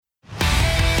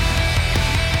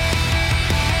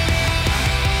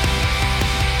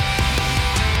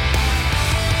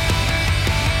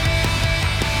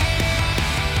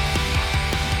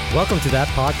Welcome to that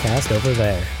podcast over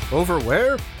there. Over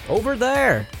where? Over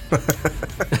there.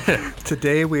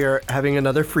 Today we are having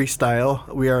another freestyle.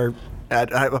 We are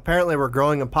apparently we're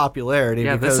growing in popularity.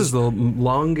 Yeah, because this is the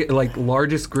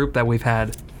largest group that we've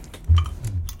had.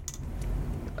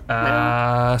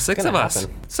 Six of us.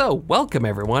 happen. So, welcome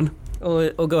everyone.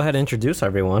 We'll go ahead and introduce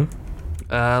everyone.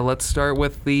 Let's start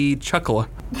with the chuckle.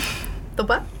 The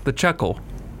what? The chuckle.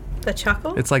 The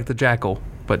chuckle? It's like the jackal,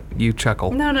 but you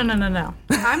chuckle. No.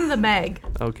 I'm the Meg.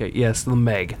 Okay, yes, the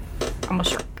Meg. I'm a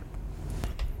shark.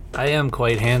 I am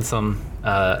quite handsome.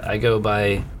 I go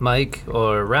by Mike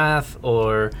or Wrath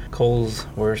or Cole's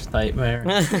worst nightmare.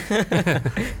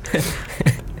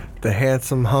 the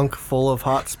handsome hunk full of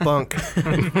hot spunk.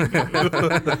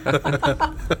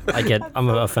 I'm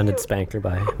an offended spanker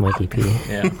by Mikey P.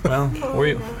 Yeah, well,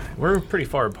 we're pretty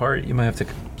far apart. You might have to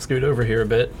scoot over here a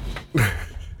bit.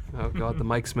 Oh god, the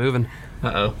mic's moving.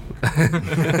 Uh-oh.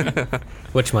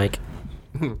 Which Mike?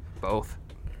 Both.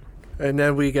 And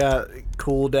then we got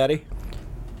Cool Daddy,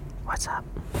 What's up?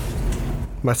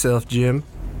 myself, Jim.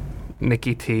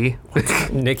 Nikki T.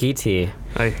 Nikki T.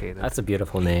 I hate it. That's a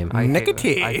beautiful name. I hate Nikki it.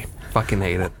 T. I fucking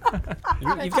hate it.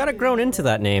 You've got it grown into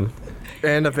that name.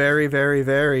 And a very, very,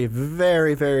 very,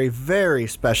 very, very, very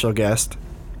special guest.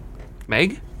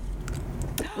 Meg?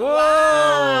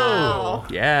 Wow.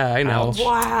 Yeah, I know.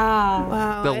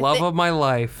 Wow. The love of my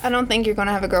life. I don't think you're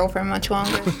gonna have a girlfriend much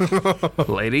longer.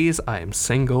 Ladies, I am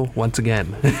single once again.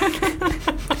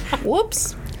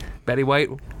 Whoops. Betty White,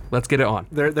 let's get it on.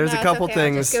 There's No, a it's couple okay, I'll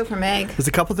things. just go for Meg. There's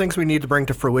a couple things we need to bring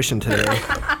to fruition today.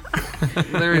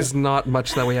 There is not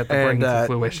much that we have to bring and to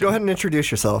fruition. go ahead and introduce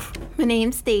yourself. My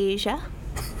name's Deja.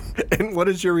 And what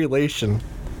is your relation?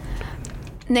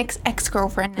 Nick's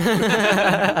ex-girlfriend.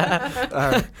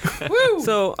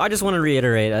 So I just want to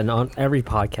reiterate, and on every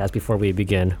podcast before we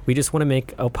begin, we just want to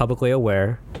make publicly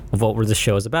aware of what the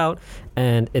show is about,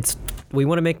 and we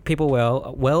want to make people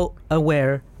well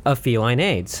aware of feline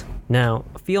AIDS. Now,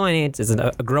 feline AIDS is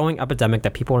a growing epidemic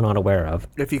that people are not aware of.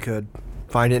 If you could,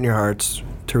 find it in your hearts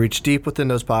to reach deep within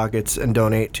those pockets and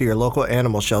donate to your local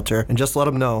animal shelter, and just let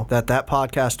them know that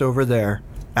podcast over there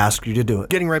asked you to do it.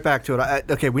 Getting right back to it.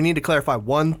 Okay, we need to clarify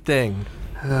one thing.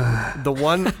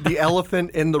 The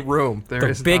elephant in the room. There The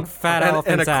is big not- fat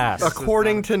elephant's ass.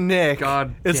 According to Nick,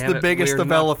 God it's damn the it, biggest we're of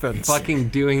not elephants. Fucking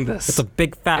doing this. It's a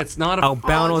big fat It's not a-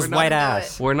 albino's we're not white gonna do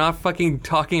ass. We're not fucking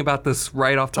talking about this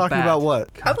right off the Talking bat. about what?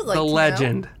 I would like The to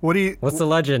legend. What do you? What's the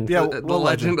legend? Yeah, The what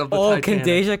legend of the Oh, Titanic. can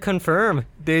Deja confirm?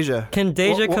 Deja. Can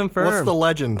Deja confirm? What's the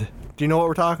legend? Do you know what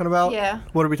we're talking about? Yeah.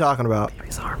 What are we talking about?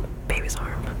 Baby's arm. Baby's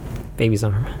arm. Baby's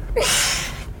arm.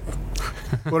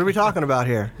 What are we talking about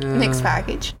here? know. Nick's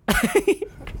package.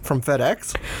 From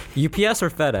FedEx? UPS or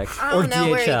FedEx? I or don't know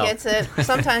where DHL? he gets it.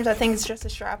 Sometimes I think it's just a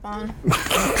strap-on.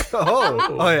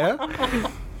 Oh yeah.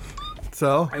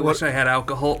 So I wish I had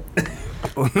alcohol.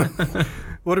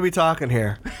 what are we talking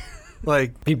here?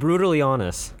 Like, Be brutally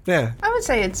honest. yeah, I would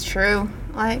say it's true.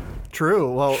 Like,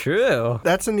 true. Well, True.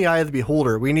 that's in the eye of the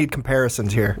beholder. We need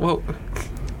comparisons here. Well,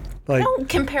 Like, don't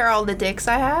compare all the dicks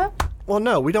I have. well,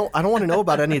 no, we don't. I don't want to know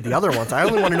about any of the other ones. I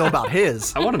only want to know about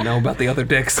his. I want to know about the other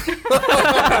dicks.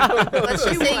 Let's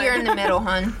just say you're in the middle,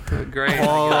 hun. Great.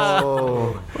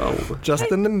 Oh, Oh, just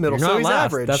in the middle. You're So not he's last.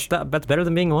 average. That's better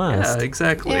than being last. yeah,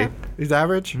 exactly. Yeah. He's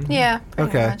average. Yeah, pretty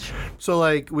Okay. much. So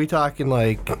like, we talking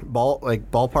like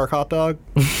ballpark hot dog?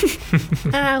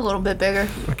 A little bit bigger.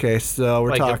 Okay, so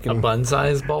we're Like talking. a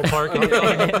bun-sized ballpark.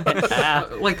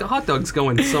 Like hot dogs go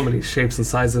in so many shapes and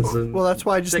sizes and Well, that's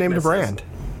why I just named a thicknesses. brand.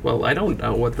 Well, I don't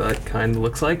know what that kind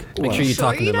looks like. Make sure you're Sure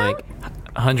talking you to don't?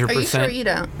 Mike. 100%. Are you sure you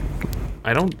don't?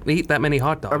 I don't eat that many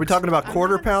hot dogs. Are we talking about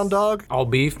quarter pound dog? All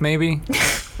beef, maybe?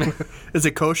 Is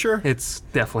it kosher? It's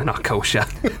definitely not kosher.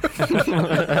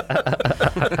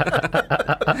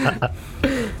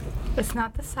 It's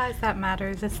not the size that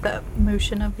matters, it's the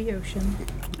motion of the ocean.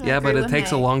 Yeah, but agree it with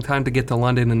takes a Meg. long time to get to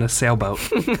London in a sailboat.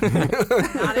 Not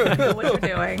if you know what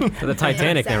you're doing. The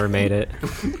Titanic never made it.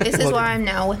 This is why I'm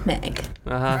now with Meg.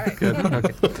 Good.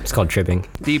 Okay. It's called tripping.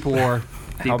 Deep lore.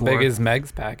 How big is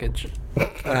Meg's package?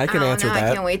 I can answer I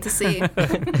that. can't wait to see.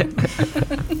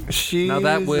 She's, Now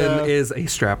that one is a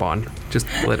strap-on. Just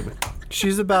let it.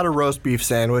 she's about a roast beef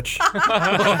sandwich.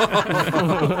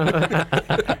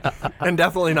 And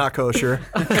definitely not kosher.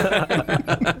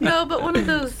 No, but one of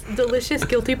those delicious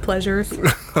guilty pleasures.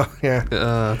 Yeah.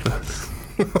 Uh,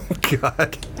 Oh,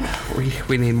 God.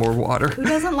 we need more water. Who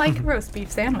doesn't like a roast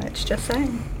beef sandwich? Just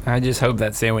saying. I just hope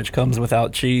that sandwich comes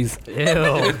without cheese. Ew.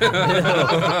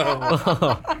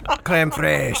 Creme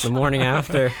fraiche. The morning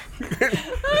after.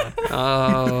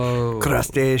 Oh.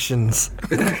 Crustaceans.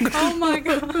 Oh my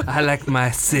god. I like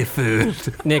my seafood.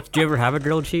 Nick, do you ever have a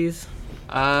grilled cheese?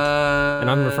 And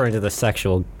I'm referring to the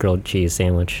sexual grilled cheese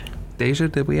sandwich. Deja,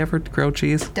 did we ever grill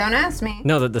cheese? Don't ask me.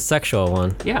 No, the sexual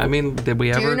one. Yeah, I mean, did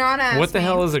we ever? Do not ask What the me.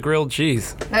 hell is a grilled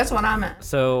cheese? That's what I'm at.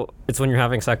 So it's when you're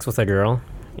having sex with a girl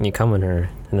and you come on her,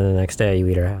 and then the next day you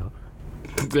eat her out.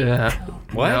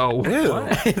 What? No. Ew.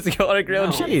 It's called a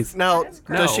grilled No. cheese. Now,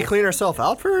 No. does she clean herself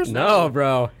out first? No,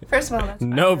 bro. First of all, that's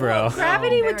No, bro.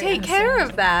 Gravity would very take care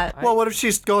of that. Well, what if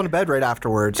she's going to bed right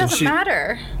afterwards? Doesn't she,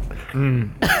 matter.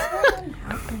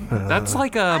 That's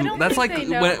like don't that's think like they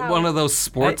know when, how one of those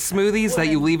sports smoothies that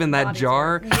you leave in that bodies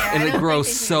jar work. and I it don't think grows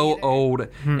they do so either. old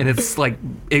and it's like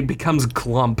it becomes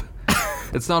glump.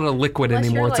 It's not a liquid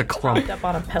anymore, it's a clump. Up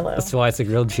on a pillow. That's why it's a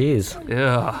grilled cheese.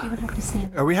 Yeah.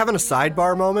 Are we having a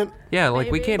sidebar moment? Yeah, like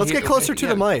we can't Let's hear- get closer to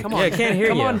the mic. Come Yeah, on. I can't hear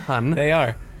Come you. on, hun. They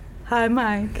are. Hi,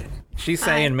 Mike. She's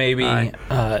saying maybe, Hi.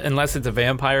 unless it's a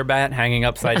vampire bat hanging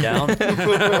upside down,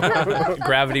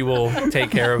 gravity will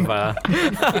take care of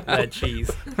that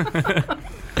cheese.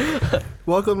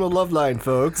 Welcome to Loveline,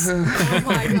 folks. Oh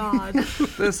my god.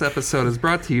 This episode is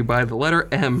brought to you by the letter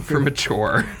M for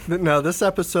mature. No, this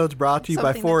episode's brought to you by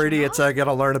Something four that you're idiots that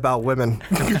gotta learn about women.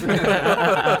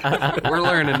 We're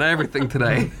learning everything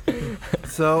today.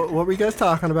 So, what were you guys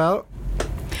talking about?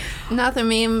 Nothing.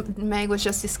 Me and Meg was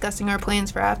just discussing our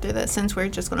plans for after this, since we're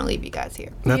just going to leave you guys here.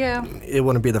 Yeah. It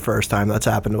wouldn't be the first time that's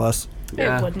happened to us.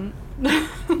 Yeah. It wouldn't.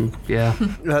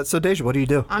 Yeah. So, Deja, what do you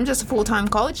do? I'm just a full-time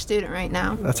college student right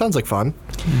now. That sounds like fun.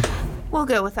 We'll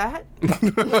go with that.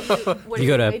 What You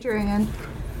go to- majoring in?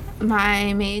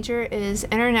 My major is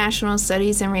International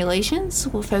Studies and Relations,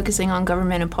 focusing on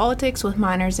government and politics with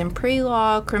minors in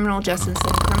pre-law, criminal justice,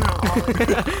 and criminal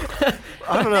law.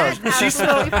 I don't know. She's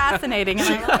really fascinating. And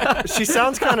I love it. She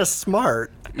sounds kind of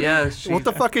smart. Yeah. What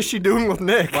the fuck is she doing with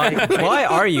Nick? Why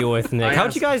are you with Nick? I How'd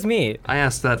asked- you guys meet? I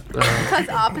asked that. Because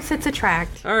opposites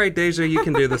attract. All right, Deja, you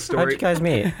can do the How'd story. you guys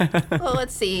meet? Well,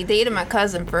 let's see. Dated my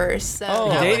cousin first. So You that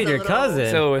was dated a your little-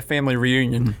 cousin. So a family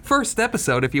reunion. First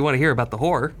episode, if you want to hear about the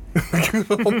whore.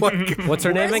 Oh my God. What's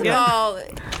her name First of again? all,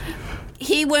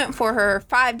 he went for her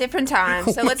 5 different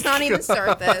times, so let's not even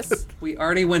start this. We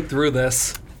already went through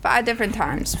this. 5 different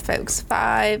times, folks.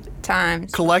 5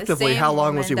 times. Collectively, The same how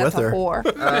long was woman he with that's a her?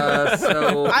 whore.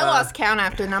 So I lost count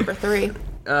after number 3.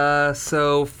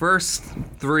 So first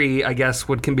 3, I guess,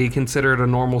 can be considered a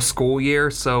normal school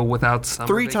year. So without summer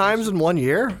 3 vacation- times in 1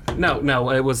 year? No,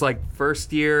 it was like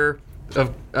first year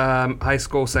of high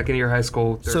school, second year high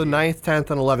school. Third So year. 9th, 10th,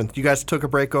 and 11th. You guys took a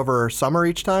break over summer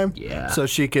each time? Yeah. So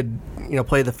she could,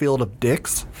 play the field of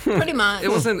dicks? Pretty much. It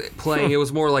wasn't playing. It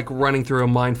was more like running through a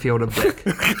minefield of dick.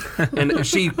 And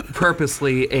she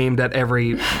purposely aimed at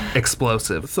every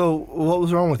explosive. So what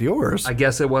was wrong with yours? I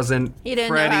guess it wasn't He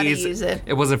didn't know how to Freddy's. use it.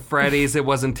 It wasn't Freddy's. It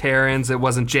wasn't Terrence. It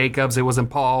wasn't Jacob's. It wasn't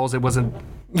Paul's. It wasn't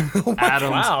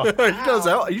Adam's.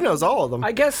 Wow. He knows all of them.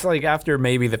 I guess like after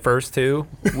maybe the first 2,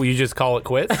 will you just call it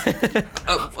quits?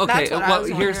 Oh, okay, That's what I well, was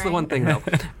here's the wondering. one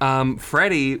thing though.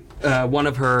 Freddie, one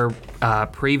of her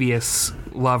previous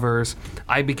lovers,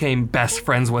 I became best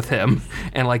friends with him,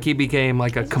 and like he became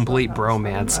like a complete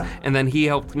bromance. And then he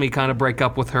helped me kind of break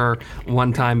up with her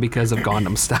one time because of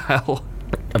Gundam Style.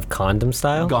 Of condom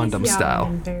style? Gundam Style.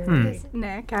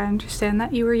 Nick, I understand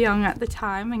that you were young at the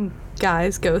time, and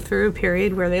guys go through a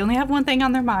period where they only have one thing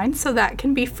on their mind, so that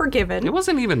can be forgiven. It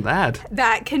wasn't even that.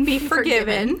 That can be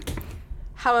forgiven.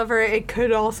 However, it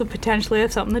could also potentially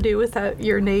have something to do with that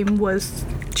your name was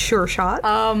Sure Shot.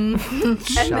 Shot. Ooh,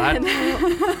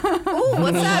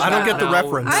 what's that? I don't get the No,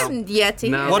 reference. I've yet to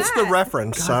No. hear What's the that.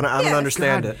 reference? I don't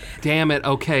understand it. Damn it.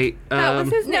 Okay. That was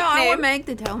his No, I want nickname. Meg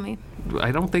to tell me.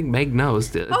 I don't think Meg knows.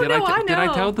 Did, Oh, did no, I? I know. Did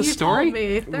I tell the You story? told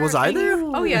me. There Was are I things- there?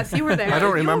 Oh yes, you were there. I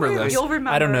don't remember You'll this. You'll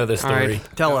remember. I don't know the All story. right.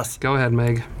 Tell us. Go ahead,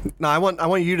 Meg. No, I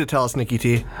want you to tell us, Nikki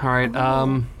T. All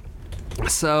right.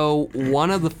 So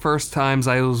one of the first times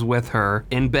I was with her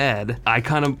in bed, I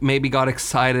kind of maybe got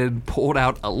excited, pulled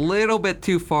out a little bit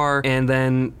too far, and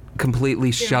then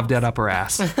completely shoved it up her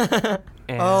ass.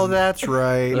 And, Oh, that's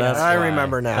right. That's I why.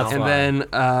 remember now. That's and why.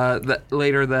 then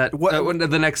later that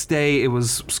the next day it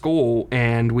was school,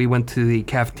 and we went to the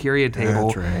cafeteria table,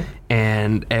 That's right.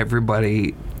 and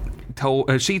everybody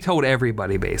told she told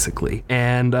everybody basically,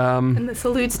 and And this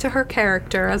alludes to her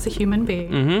character as a human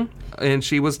being. and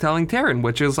she was telling Taryn,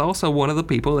 which is also one of the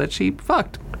people that she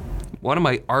fucked. One of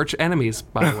my arch enemies,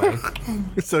 by the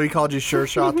way. So he called you Sure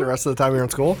Shot the rest of the time you were in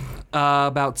school?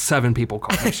 About 7 people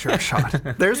called me Sure Shot.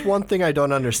 There's one thing I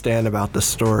don't understand about this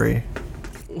story.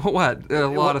 What? A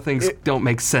lot of things don't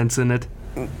make sense in it.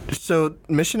 So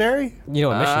missionary? You know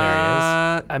what missionary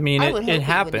is? I mean, I would hope it he would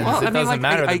happens. know. It doesn't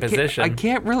matter the position. I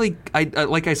can't really.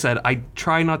 Like I said, I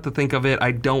try not to think of it.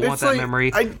 I don't want that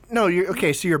memory. No, you're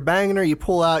okay. So you're banging her, you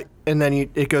pull out, and then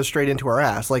it goes straight into her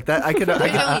ass like that. I could, There's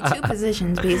only two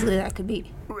positions basically that could be.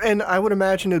 and I would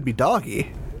imagine it would be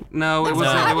doggy. No, it That's what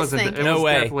I wasn't. It was wasn't. thinking. It No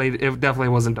was way. It definitely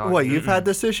wasn't dog. What, you've had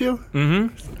this issue?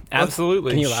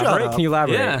 Absolutely. Can you Shut elaborate? up. Can you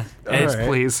elaborate? Yeah. Yes, Alright.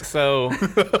 please. So,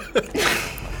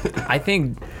 I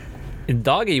think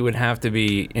doggy would have to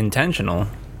be intentional.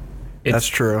 That's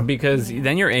true. Because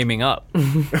then you're aiming up.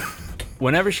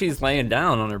 Whenever she's laying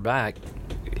down on her back,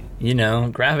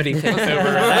 gravity takes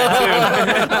over that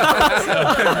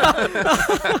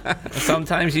too. So,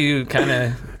 sometimes you kind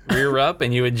of rear up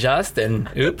and you adjust and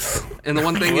oops. And the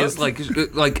one thing is, like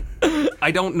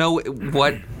I don't know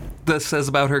what this says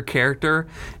about her character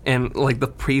and like the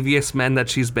previous men that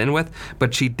she's been with,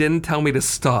 but she didn't tell me to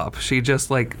stop. She just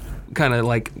kind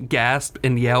of gasped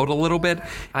and yelled a little bit,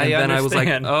 and then I was like,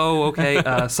 understand. "Oh,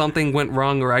 okay, something went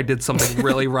wrong, or I did something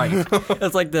really right."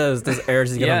 It's like those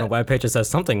errors you get Yeah. on the webpage that says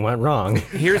something went wrong.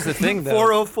 Here's the thing, though.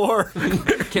 404.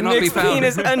 Cannot be Nick's found.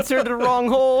 penis entered the wrong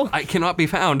hole. I cannot be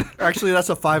found. Actually, that's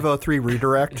a 503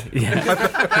 redirect. But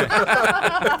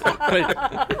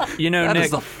That Nick,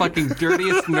 is the fucking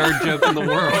dirtiest nerd joke in the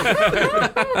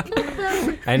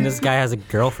world, And this guy has a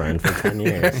girlfriend for 10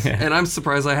 years. and I'm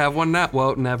surprised I have one now.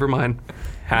 Well, never mind.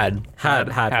 had Had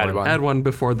one. one. I had one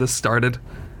before this started.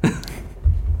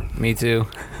 Me too.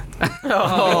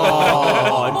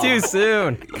 Oh, too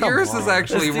soon. Yours is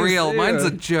actually That's too real. soon. Mine's a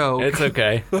joke. It's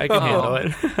okay. I can handle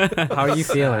it. How are you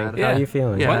feeling? Yeah. How are you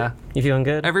feeling? Yeah. What? You feeling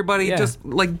good? Everybody Yeah. just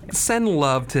send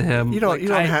love to him. You don't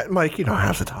Like, have, Mike, you don't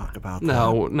have to talk about that.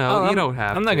 No, you don't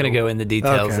have. I'm not going to go into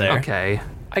details Okay. there. Okay,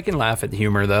 I can laugh at the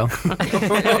humor, though.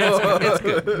 it's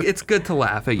good. It's good to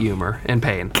laugh at humor and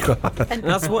pain.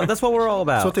 That's what we're all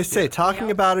about. That's what they say.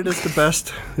 Talking about it is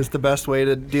the best way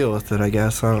to deal with it, I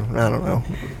guess. I don't know.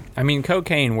 I mean,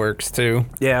 cocaine works, too.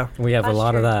 Yeah. We have a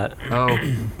lot of that. Oh,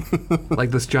 like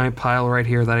this giant pile right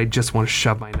here that I just want to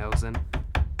shove my nose in.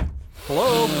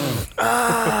 Hello.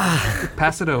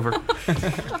 Pass it over.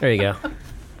 There you go.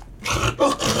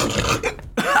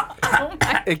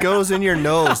 It goes in your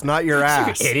nose, not your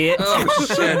ass. Idiot. Oh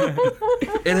shit!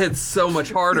 It hits so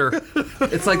much harder.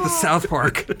 It's like the South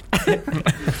Park.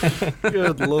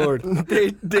 Good lord.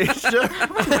 Deja.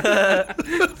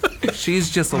 She's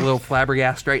just a little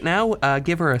flabbergasted right now.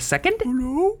 Give her a second.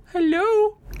 Hello.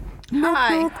 Hello.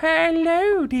 Hi.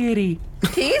 Hello, dearie.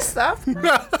 Can you stop?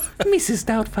 Mrs.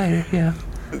 Doubtfire. Yeah.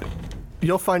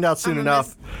 You'll find out soon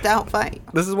enough. Don't fight.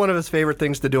 This is one of his favorite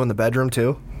things to do in the bedroom,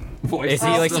 too. Is he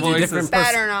like to do different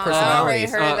Better not. I already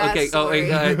personalities? heard that Okay. story.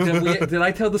 Did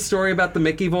I tell the story about the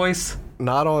Mickey voice?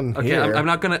 Not on Okay, here. I'm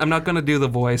not gonna do the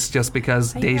voice just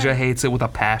because Deja hates it with a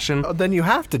passion. Then you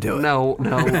have to do it. No,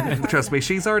 trust me,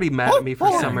 she's already mad at me for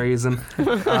some reason.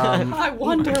 I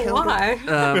wonder why.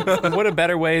 What a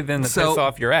better way than to So- piss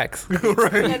off your ex.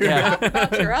 Yeah,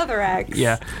 About your other ex.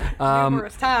 yeah.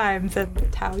 Numerous times and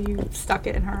how you stuck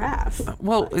it in her ass.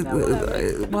 Well,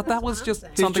 that was just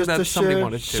He's something just that a somebody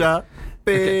wanted to. shot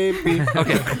baby.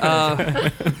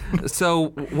 Okay. So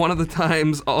one of the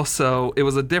times also, it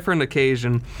was a different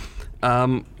occasion.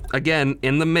 Again,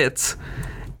 in the midst,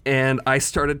 and I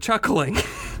started chuckling.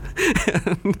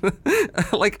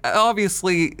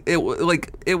 Obviously,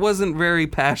 it wasn't very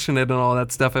passionate and all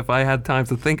that stuff. If I had time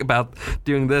to think about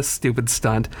doing this stupid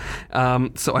stunt,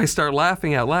 so I start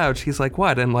laughing out loud. She's like,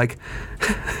 "What?" And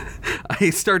I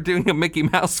start doing a Mickey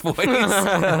Mouse voice, and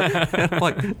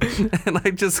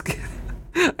I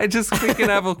just we can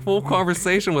have a full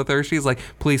conversation with her. She's like,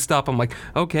 "Please stop." I'm like,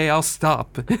 "Okay, I'll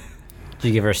stop." Did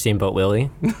you give her Steamboat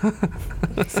Willie?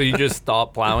 So you just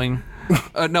stop plowing?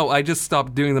 No, I just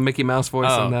stopped doing the Mickey Mouse voice,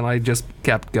 Oh. and then I just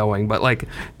kept going. But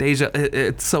Deja,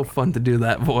 it's so fun to do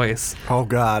that voice. Oh,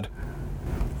 God.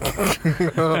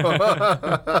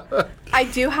 I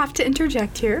do have to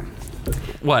interject here.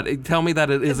 What? Tell me that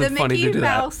it The isn't funny Mickey to do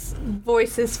Mouse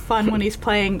voice is fun when he's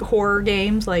playing horror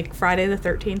games like Friday the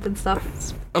 13th and stuff.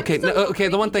 that. Okay, okay.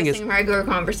 The one thing is, regular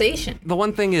conversation.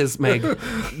 Meg,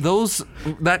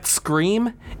 that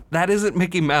scream, that isn't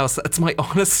Mickey Mouse. That's my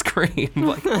honest scream.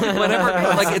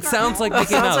 Whatever. It sounds like Mickey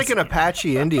Sounds Mouse. like an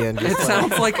Apache Indian. It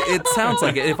sounds like it. If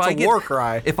It's a war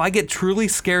cry. If I get truly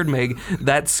scared, Meg,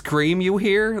 that scream you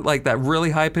hear, like that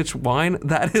really high pitched whine,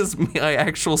 that is my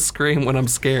actual scream when I'm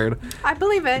scared. I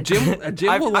believe it. Jim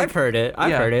will I've heard it. I've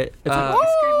yeah. heard it. It's Uh, I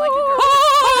scream like a girl.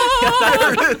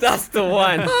 That's the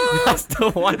one. That's the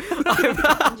one.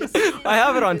 I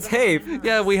have it on tape.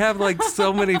 Yeah, we have like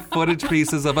so many footage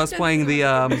pieces of us playing the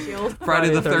Friday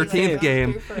the 13th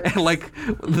game, and like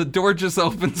the door just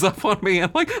opens up on me. And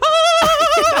I'm like,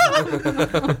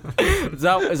 ah! Is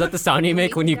that the sound you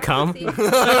make when you come? I'm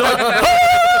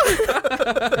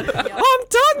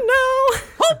done now.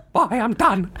 Bye, I'm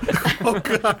done.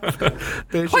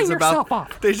 Clean yourself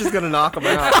off. They're just gonna knock him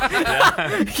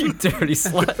out. You dirty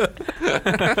slut.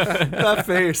 That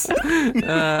face.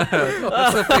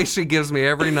 That's the face she gives me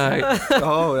every night.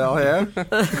 Oh, yeah.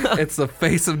 It's the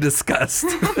face of disgust.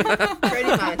 Pretty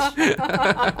much.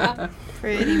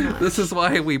 Pretty much. This is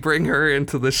why we bring her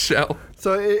into the show.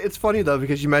 So it's funny though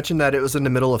because you mentioned that it was in the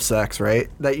middle of sex, right?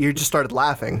 That you just started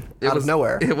laughing out of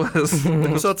nowhere. It was.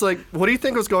 So it's like, what do you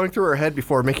think was going through her head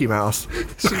before Mickey Mouse?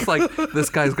 She's like, this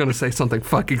guy's gonna say something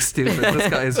fucking stupid. This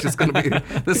guy is just gonna be.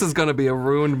 This is gonna be a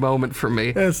ruined moment for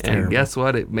me. That's and terrible. guess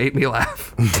what? It made me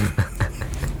laugh.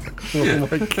 Oh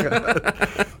my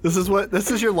god. This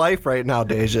is your life right now,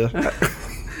 Deja.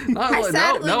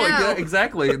 sadly know.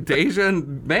 Exactly. Deja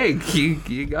and Meg,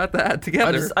 you got that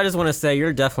together. I just want to say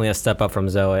you're definitely a step up from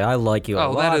Zoe. I like you a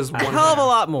Oh, lot. that is a hell of a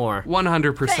lot more.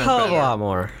 100% Hell of a better. lot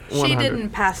more. She 100. didn't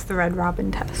pass the Red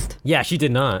Robin test. Yeah, she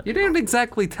did not. You didn't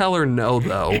exactly tell her no,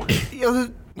 though.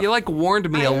 You like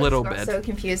warned me a little I was bit. so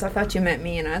confused. I thought you meant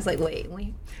me, and I was like, wait.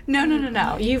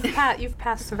 No. You've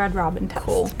passed the Red Robin test.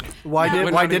 Cool. Why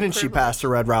We're not didn't she pass the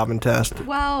Red Robin test?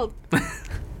 Well,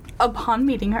 upon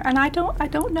meeting her, and I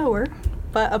don't know her,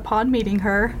 but upon meeting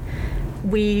her,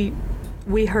 we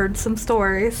heard some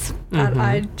stories that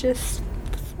I just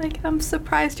like. I'm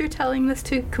surprised you're telling this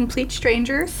to complete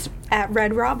strangers at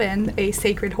Red Robin, a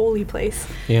sacred holy place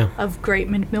Yeah. of great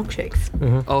mint milkshakes.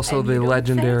 Also, And the you don't say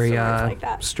legendary stories like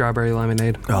that. strawberry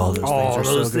lemonade. Oh, those Oh, things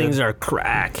are those so things good. are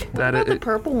crack. What about the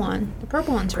purple one? The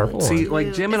purple one's really Purple good. one. See, like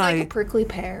too. Jim It's and like I- a prickly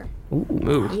pear.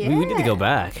 Ooh. Yeah. We need to go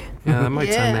back. Yeah, that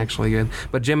might sound Yeah. actually good.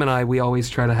 But Jim and I, we always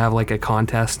try to have like a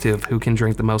contest of who can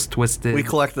drink the most twisted. We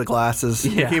collect the glasses.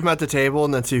 Yeah. We keep them at the table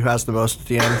and then see who has the most at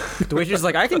the end. The waitress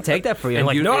like, I can take that for you. I'm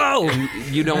like, you, no! and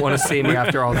you don't want to see me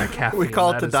after all that caffeine. We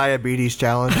call it That the is- diabetes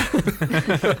challenge.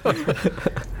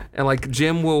 And like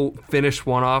Jim will finish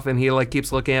one off, and he like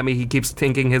keeps looking at me. He keeps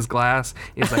tinking his glass.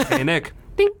 He's like, "Hey Nick,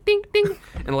 ding ding ding,"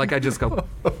 and like I just go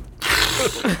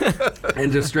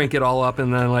and just drink it all up,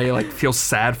 and then I like feel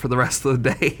sad for the rest of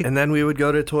the day. And then we would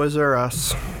go to Toys R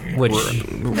Us. Which,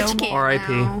 Can't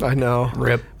R.I.P. now. I know.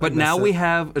 rip. But miss now it. we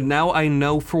have. Now I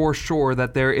know for sure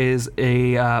that there is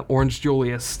a Orange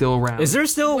Julius still around. Is there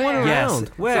still one Where? Yes. around?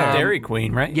 It's Where? Dairy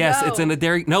Queen, right? Yes, No. it's in a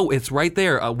dairy. No, it's right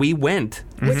there. We went.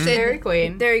 Which Dairy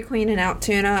Queen. Dairy Queen and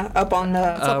Altoona up on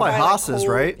the. It's up by Haas's,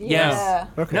 right? Yeah.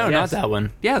 Okay. No, Yes. not that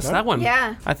one. Yes, that one.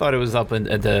 Yeah, I thought it was up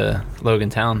at the Logan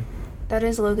Town. that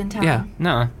is Logan Town. Yeah.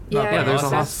 No. Yeah, Yeah, there's a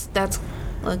that's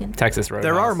Logan. Texas Roadhouse.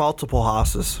 There are multiple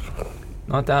Haas's.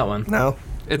 Not that one. No.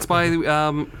 It's by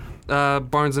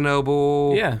Barnes and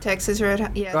Noble. Yeah. Texas Road.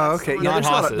 Yeah. Oh, that's okay. the one Yeah, Not there's,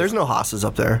 Haas's. there's no Haas's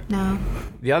up there. No.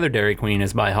 The other Dairy Queen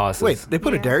is by Haas's. Wait, they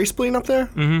put a Yeah. dairy spleen up there?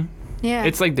 Yeah.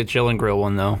 It's like the Chill and Grill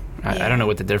one though. I don't know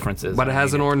what the difference is. But it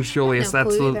has an Orange Julius. no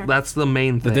That's clue the either. that's the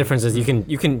main The thing. difference is you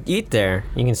can eat there.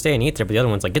 You can stay and eat there, but the other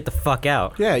one's like, get the fuck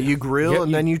out. Yeah, you grill Yeah,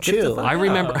 and then you get the chill. fuck-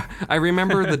 I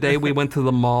remember the day we went to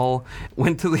the mall,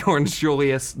 went to the Orange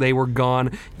Julius. They were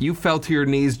gone. You fell to your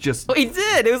knees just. Oh, he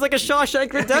did. It was like a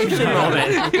Shawshank Redemption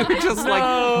moment. You were just like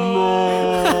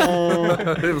no.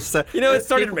 It was sad. You know, it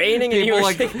started raining and you People were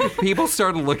like shaking. people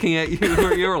started looking at you.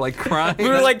 You were like crying. We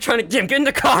were like trying to Jim, get in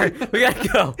the car. We gotta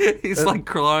go. He's like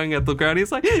clawing at the ground.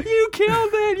 He's like, "You killed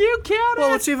it! You killed Well,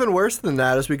 it!" what's even worse than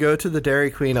that is we go to the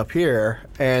Dairy Queen up here,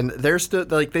 and they're still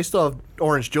like they still have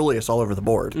Orange Julius all over the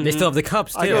board. They still have the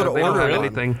cups too. I go to They don't order have one.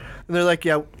 anything. And they're like,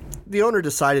 yeah, the owner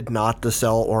decided not to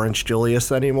sell Orange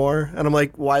Julius anymore. And I'm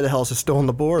like, why the hell is it still on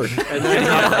the board? And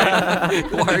then,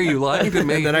 Why are you lying to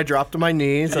me? then I dropped to my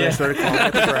knees and I started calling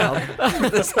at the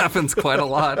ground. This happens quite a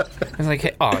lot. I was like,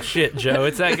 hey, oh shit, Joe,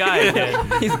 it's that guy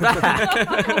again. He's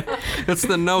back. It's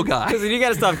the no guy. You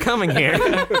gotta stop coming here.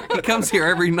 He comes here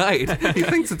every night. He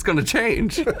thinks it's going to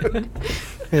change.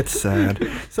 It's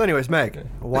sad. So, anyways, Meg,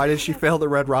 why did she fail the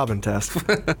Red Robin test?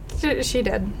 She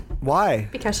did. Why?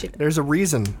 Because she did. There's a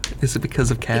reason. Is it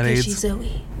because of cat Because AIDS? she's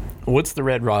Zoe. What's the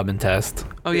Red Robin test?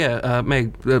 Oh yeah,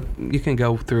 Meg, you can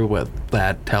go through with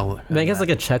that. Tell her Meg has that.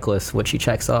 like a checklist what she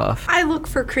checks off. I look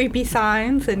for creepy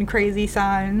signs and crazy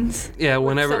signs. Yeah,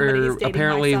 when somebody's whenever dating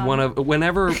apparently my son.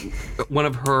 whenever one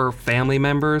of her family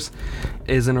members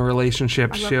is in a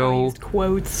relationship, I love how I she'll. used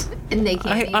quotes. And they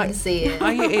can't even see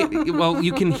it. Well,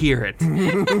 you can hear it.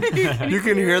 You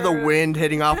can hear the wind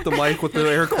hitting off the mic with the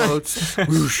air quotes.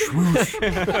 Whoosh, whoosh.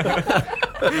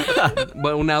 But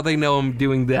now they know I'm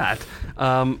doing that.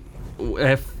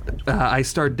 If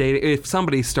if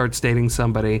somebody starts dating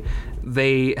somebody,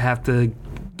 they have to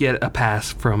get a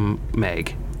pass from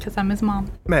Meg. Because I'm his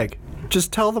mom. Meg,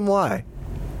 just tell them why.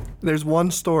 There's one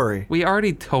story. We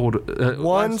already told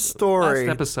One story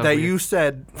last episode that we- you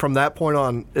said from that point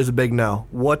on is a big no.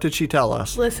 What did she tell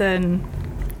us? Listen,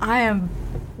 I am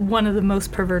one of the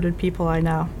most perverted people I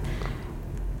know.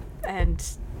 And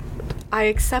I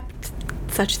accept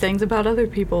such things about other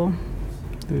people.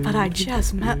 But I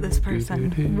just met this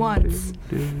person once.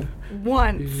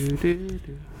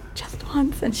 Just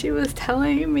once. And she was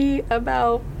telling me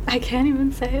about, I can't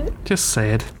even say it, Just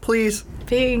say it. Please.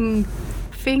 being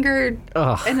fingered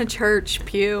Ugh. in a church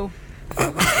pew.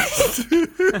 You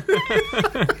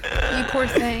poor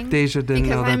thing. Deja didn't Because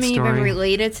know that I'm even story.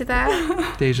 related to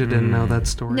that. Deja didn't know that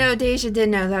story. No, Deja did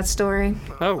know that story.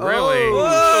 Oh, really?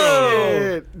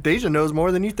 Whoa. Deja knows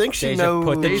more than you think she Deja knows.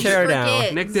 put the chair down.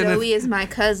 Forget, Nick didn't- Zoe is my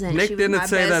cousin. Nick she was didn't my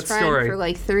say best that friend story. for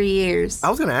like 3 years. I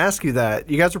was going to ask you that.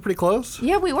 You guys were pretty close?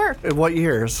 Yeah, we were. In what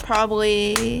years?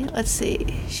 Probably, let's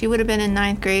see. She would have been in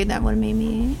 9th grade. That would have made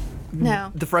me.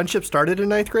 No. The friendship started in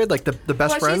 9th grade? Like the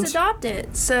best Well, friends? she's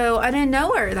adopted, so I didn't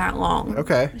know her that long.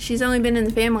 Okay. She's only been in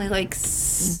the family like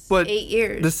But 8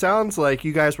 years. This sounds like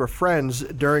you guys were friends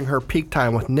during her peak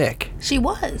time with Nick. She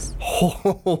was.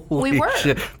 Holy were.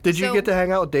 shit. Did you So- get to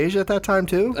hang out with Deja at that time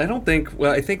too? I don't think.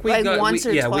 Well, I think we Like got once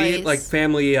or we twice. had like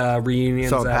family reunions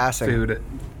So at passing. food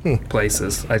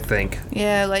places. I think.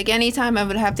 Yeah, like anytime I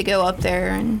would have to go up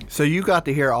there, and So you got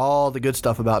to hear all the good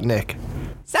stuff about Nick.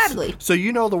 sadly, So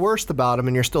you know the worst about him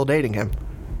and you're still dating him.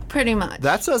 pretty much.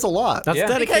 That says a lot. That's Yeah.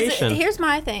 dedication. Because here's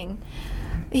my thing.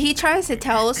 He tries to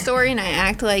tell a story and I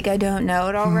act like I don't know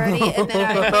it already. And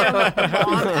then I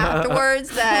tell mom afterwards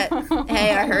that,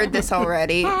 hey, I heard this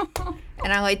already.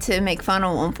 And I like to make fun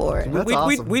of him for it. That's we,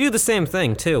 awesome. we do the same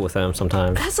thing too with him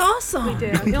sometimes. That's awesome.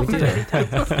 Yeah, he'll forget he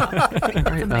tells us stuff.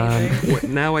 That's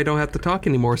amazing. Now I don't have to talk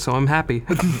anymore, so I'm happy.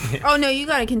 Oh, no, you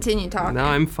got to continue talking. No,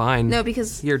 I'm fine. No,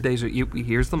 because Here, Deja,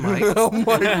 here's the mic. Oh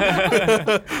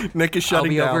my Nick is I'll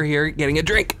shutting be down. over here getting a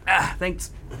drink.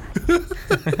 Thanks.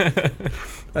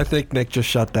 I think Nick just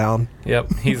shut down.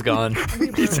 Yep, he's gone.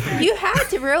 you had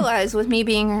to realize with me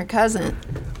being her cousin.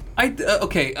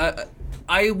 Okay.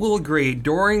 I will agree.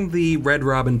 During the Red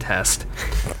Robin test,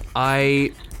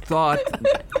 I thought.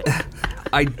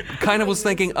 I kind of was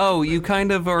thinking, oh, you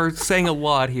kind of are saying a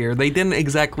lot here. They didn't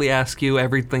exactly ask you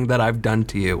everything that I've done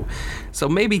to you. So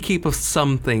maybe keep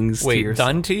some things to Wait, yourself.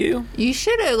 done to you? You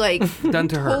should have, like, Done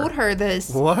to her. told her this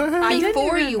What?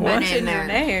 before you went in Mention your there.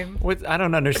 name. What? I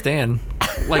don't understand.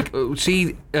 Like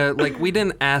she like we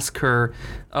didn't ask her,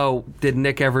 oh, did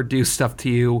Nick ever do stuff to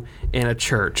you in a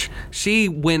church? She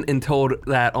went and told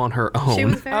that on her own. She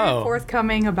was very Oh.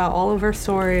 forthcoming about all of her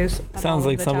stories. of all Sounds of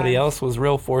like the somebody times. else was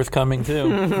real forthcoming too.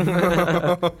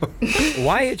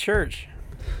 Why at church?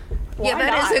 Yeah,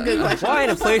 that is a good question. Why in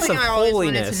a That's place something of I always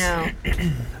wanted holiness?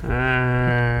 to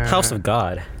know. House of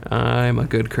God. I'm a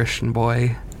good Christian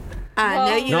boy. I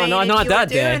know you No, ain't no, if not you were that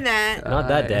day. doing that. Not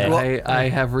that day. I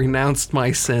have renounced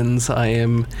my sins. I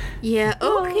am. Yeah,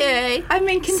 okay. I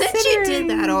mean, Since you considering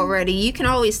did that already, you can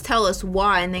always tell us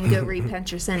why and then go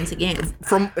repent your sins again.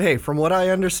 From what I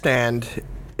understand,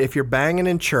 if you're banging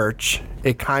in church,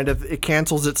 it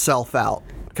cancels itself out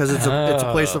because it's a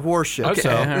place of worship. Okay,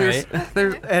 So, all right.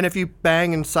 and if you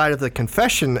bang inside of the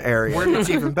confession area, it's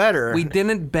even better. We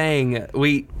didn't bang.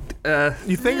 We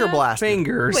you finger blasted.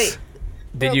 fingers. Wait,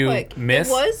 Did real you quick. miss?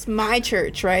 It was my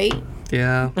church, right?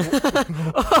 Yeah.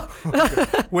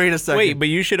 Wait a second. Wait, but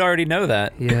you should already know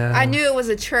that. Yeah. I knew it was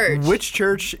a church. Which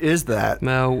church is that?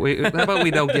 No. How about we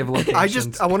don't give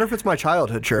locations? I wonder if it's my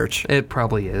childhood church, It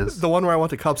probably is. the one where I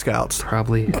went to Cub Scouts.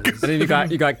 Probably is. And then you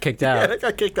got kicked I out.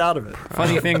 got kicked out of it.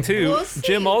 Funny thing too, We'll see.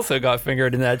 Jim also got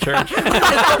fingered in that church.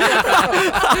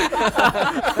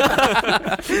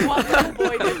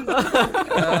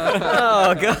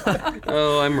 Oh god.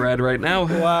 Oh, I'm red right now.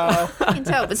 Wow. I can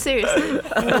tell, but seriously,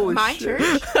 Holy my shit.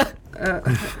 church.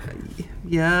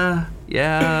 Yeah.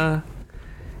 Yeah.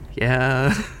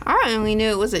 I only knew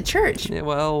it was a church. Yeah,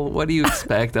 well, what do you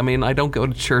expect? I mean, I don't go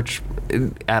to church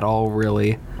at all,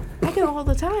 really. I go all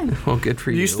the time. Well, good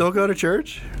for Do you. you still go to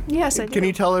church? Yes, I do. Can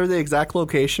you tell her the exact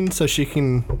location so she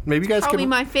can? Maybe you guys Probably can.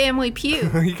 my family pew.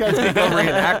 You guys can go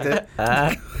reenact it.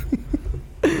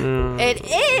 It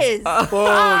is.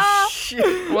 Oh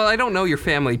shit! Well, I don't know your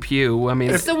family pew. I mean,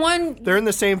 It's the one. They're in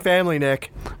the same family,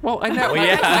 Nick. well, I never,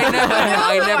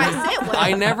 I sit with.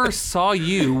 I never saw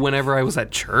you whenever I was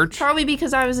at church. Probably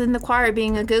because I was in the choir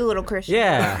being a good little Christian.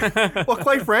 Yeah. Well,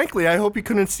 quite frankly, I hope you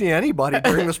couldn't see anybody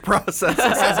during this process.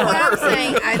 That's what I'm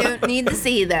saying. I don't need to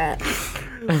see that.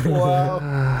 Wow.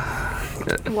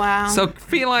 Wow. So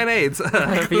feline AIDS.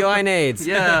 Feline AIDS.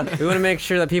 Yeah. We want to make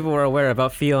sure that people are aware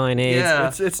about feline AIDS.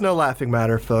 Yeah. It's no laughing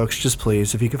matter, folks. Just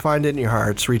please, if you can find it in your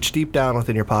hearts, reach deep down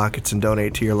within your pockets and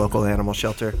donate to your local animal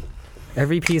shelter.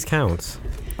 Every piece counts.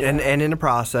 And in the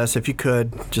process, if you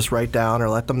could, just write down or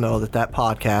let them know that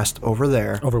podcast over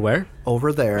there, Over where?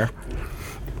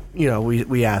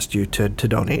 we asked you to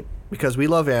donate because we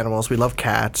love animals, we love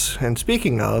cats. And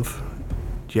speaking of,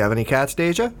 do you have any cats,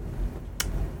 Deja?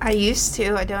 I used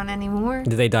to. I don't anymore.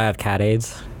 Did they die of cat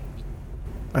AIDS?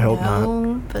 I hope not.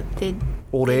 No, but they.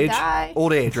 Old They age? die.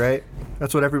 Old age, right?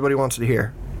 That's what everybody wants to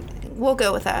hear. We'll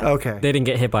go with that. Okay. They didn't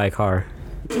get hit by a car.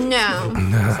 No,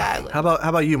 sadly. How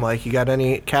about you, Mike? You got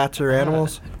any cats or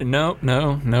animals? No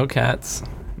cats.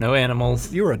 No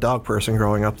animals. You were a dog person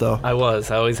growing up, though. I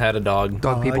always had a dog.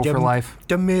 Dog people for life.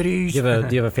 The middies. Do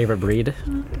you have a favorite breed?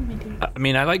 I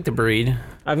mean, I like to breed.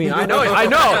 I mean, I know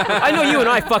you and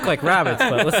I fuck like rabbits,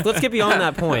 but let's get beyond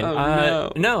that point.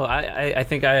 No, I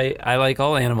think I like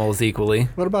all animals equally.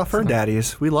 What about fern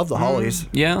daddies? We love the Hollies.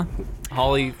 Yeah.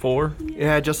 Holly 4.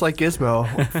 Yeah, just like Gizmo.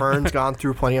 Fern's gone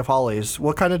through plenty of Hollies.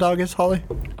 What kind of dog is Holly?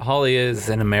 Holly is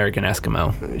an American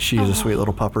Eskimo. She's a sweet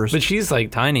little puppers. But she's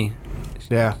like tiny.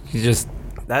 Yeah. She's just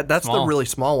That's the Small. really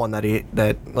small one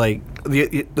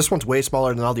this one's way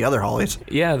smaller than all the other Hollies.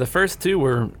 yeah, the first two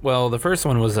were the first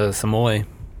one was a Samoy,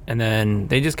 and then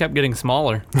they just kept getting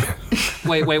smaller.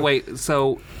 Wait.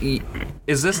 So,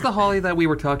 is this the Holly that we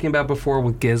were talking about before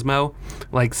with Gizmo?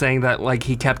 Like saying that like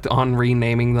he kept on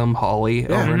renaming them Holly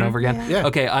over and over again? Yeah.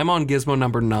 Okay, I'm on Gizmo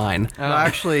number 9. No,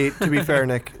 actually, to be fair,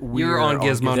 Nick, You're on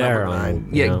Gizmo They're number on, 9.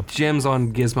 you Yeah, know. Jim's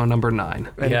on Gizmo number 9.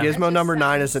 And Yeah. Gizmo number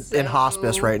 9 is in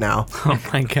hospice right now. Oh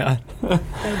my god. So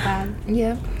bad.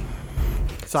 Yeah.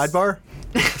 Sidebar?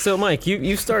 So, Mike,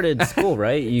 you started school,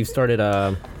 right? You started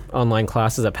online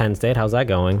classes at Penn State. How's that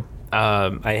going?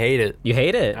 I hate it. You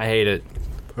hate it? I hate it.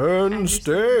 Penn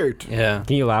State. Yeah.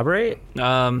 Can you elaborate?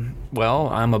 Well,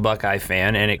 I'm a Buckeye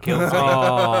fan, and it kills me.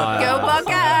 Oh, Go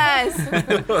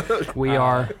Buckeyes! We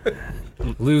are.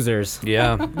 losers.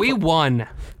 Yeah. We won.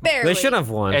 Barely. They should have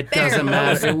won. It doesn't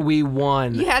matter. We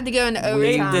won. You had to go into They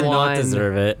overtime. did not won.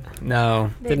 deserve it. No.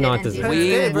 Did not didn't do deserve it.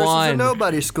 We State versus a won.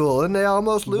 nobody school, and they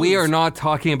almost lose. We are not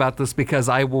talking about this because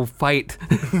I will fight.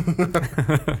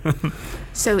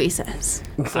 So he says.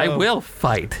 I will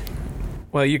fight.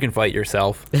 Well, you can fight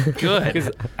yourself. Good.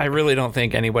 Because I really don't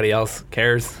think anybody else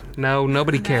cares. No,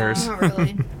 nobody cares. Not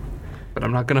really. But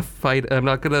I'm not gonna fight. I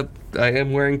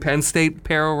am wearing Penn State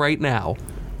apparel right now.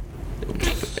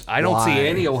 I don't see Why?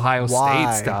 any Ohio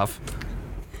Why? State stuff.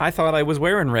 I thought I was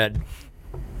wearing red.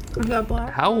 I got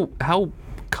black. How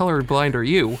colorblind are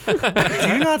you? Do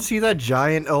you not see that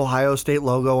giant Ohio State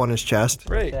logo on his chest?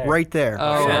 Right. Right there.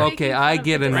 Oh, Yeah. okay. I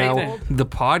get it Right now. there. The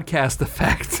podcast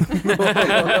effect.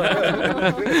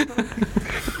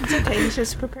 It's okay. He's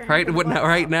just preparing.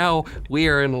 Right now, we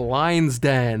are in Lion's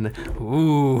Den.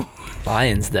 Ooh.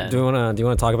 Lions Den. Do you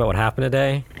wanna talk about what happened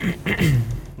today?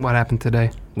 What happened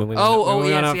today? When we Oh, when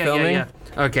we went yes, out yeah. filming?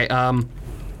 Okay.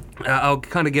 I'll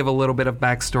kind of give a little bit of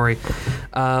backstory.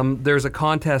 There's a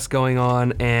contest going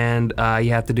on, and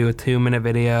you have to do a 2-minute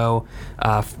video.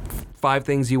 5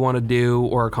 things you want to do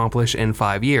or accomplish in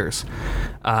 5 years.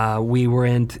 We were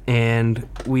in, and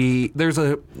there's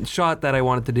a shot that I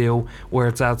wanted to do where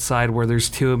it's outside, where there's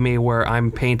 2 of me, where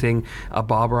I'm painting a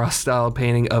Bob Ross style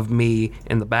painting of me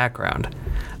in the background.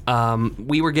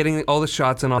 We were getting all the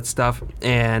shots and all that stuff,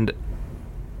 and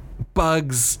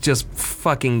bugs just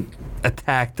fucking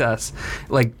attacked us.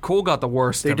 Like, Cole got the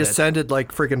worst They of it. descended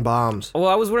like freaking bombs. Well,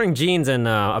 I was wearing jeans and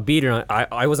a beater.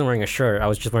 I wasn't wearing a shirt. I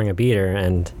was just wearing a beater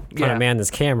and trying Yeah. to man this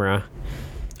camera.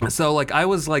 So, like, I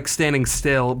was, like, standing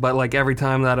still, but, like, every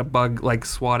time that a bug, like,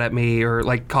 swat at me or,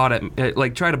 like, caught at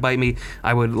like, try to bite me,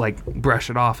 I would, like, brush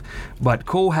it off. But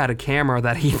Cole had a camera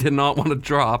that he did not want to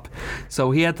drop, so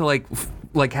he had to, like,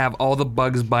 have all the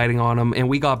bugs biting on him, and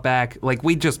we got back, like,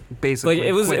 we just basically Like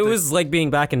it was quit the- like being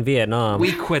back in Vietnam.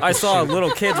 We quit I the saw shoot. little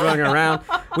kids running around.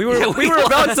 we were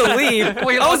about to leave.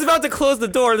 I was about to close the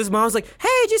door. This mom was like, "Hey,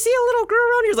 did you see a little girl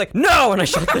around here?" He was like, "No," and I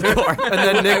shut the door.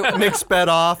 And then Nick sped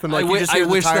off, and like you just hear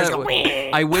the tires go.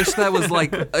 I wish that was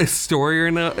like a story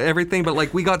and everything, but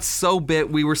like we got so bit,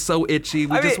 we were so itchy.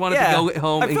 We just wanted to go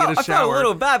home and get a shower. I felt a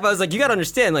little bad, but I was like, you gotta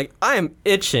understand, like I am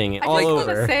itching all I over. was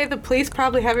gonna say the police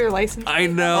probably have your license. I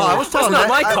know. I was telling not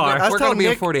Nick- my car. I was We're gonna telling be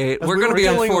on Nick- 48. as We're we gonna were be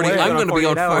on pulling 40. away- I'm gonna be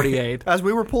on 48 hours. 48. As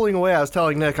we were pulling away, I was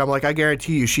telling Nick, I'm like, I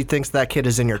guarantee you, she thinks that kid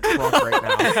is in your trunk right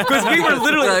now. Because we were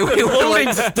literally Right, we were holding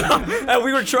like- stuff, and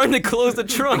we were trying to close the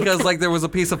trunk. Because like there was a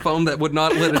piece of foam that would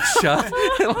not let it shut.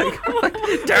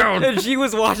 like down. And she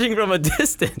was watching from a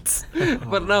distance.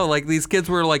 But no, like these kids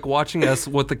were like watching us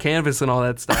with the canvas and all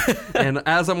that stuff. And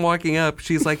as I'm walking up,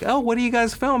 she's like, "Oh, what are you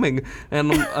guys filming?"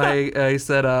 And I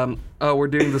said, "Oh, we're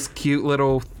doing this cute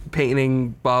little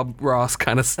painting Bob Ross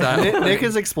kind of style." Nick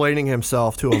is explaining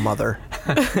himself to a mother.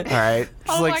 All right, she's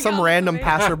Oh like my some God, random wait.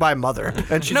 passerby mother,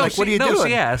 and she's No, like, "What are you doing?"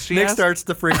 she asked. Nick starts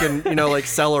to freaking, like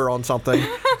sell her on something.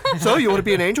 So you want to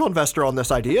be an angel investor on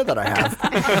this idea that I have?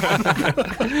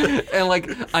 And like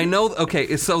I know,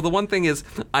 okay. So the one thing is,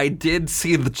 I did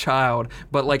see the child,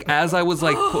 but like as I was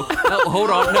like, no, hold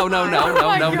on, no,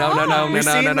 We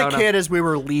seen the kid as we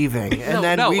were leaving, and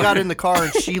then we got in the car,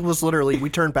 and she was literally. We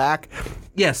turned back.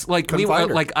 Yes, like Couldn't we were, find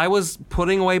her. like I was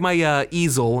putting away my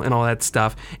easel and all that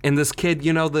stuff, and this kid,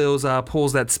 you know those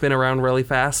pools that spin around really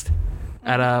fast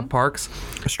at parks.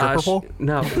 A stripper pole?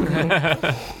 No,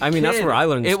 I mean, that's where I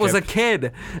learned. it was a strip.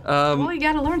 kid. Well, you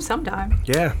gotta learn sometime.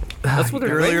 Yeah, That's what the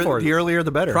they're great earlier, for. the earlier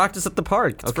the better. Practice at the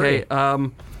park. It's Okay,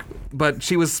 free. but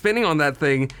she was spinning on that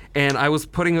thing, and I was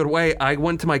putting it away. I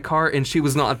went to my car, and she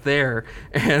was not there,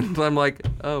 and I'm like,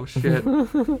 oh shit.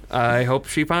 I hope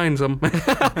she finds him.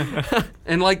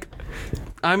 And like,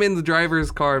 I'm in the driver's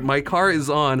car. My car is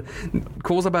on.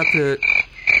 Cole's about to.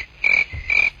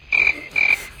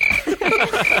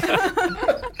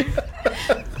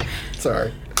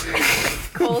 Sorry.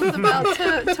 Cole's about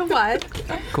to what?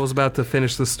 Cole's about to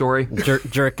finish the story.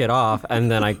 Jerk it off, and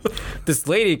then this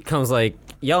lady comes like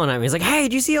yelling at me. He's like, "Hey,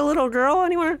 did you see a little girl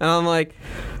anywhere?" And I'm like,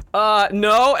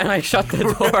 no," and I shut the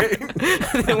door.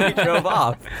 And then we drove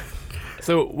off.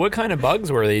 So, what kind of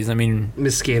bugs were these? I mean,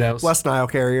 Mosquitoes. West Nile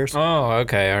carriers. oh,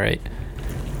 okay, all right.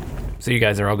 So you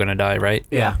guys are all gonna die, right?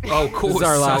 Yeah. Oh, Cole This is is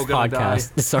our so last gonna podcast.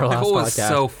 die. This is our last Cole podcast. is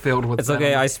so filled with It's okay.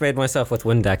 venom. I sprayed myself with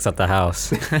Windex at the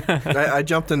house. I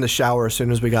jumped in the shower as soon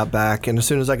as we got back, and as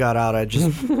soon as I got out, I just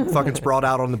fucking sprawled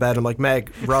out on the bed. I'm like,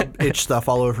 "Meg, rub itch stuff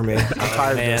all over me. I'm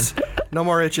tired of man. this. No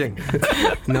more itching."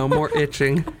 No more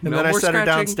itching. And no then I more set her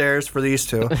scratching. downstairs for these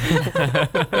two.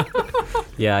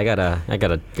 Yeah, I got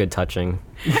a good touching.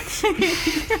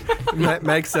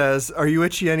 Meg says, "Are you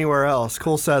itchy anywhere else?"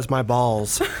 Cole says, "My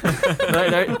balls."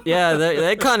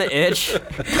 They kind of itch.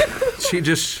 She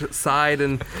just sighed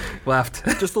and left.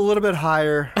 Just a little bit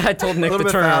higher. I told A Nick little to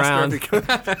bit turn faster.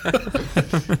 around.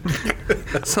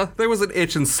 So there was an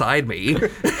itch inside me.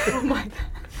 Oh my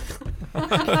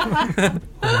God.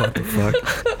 What the fuck?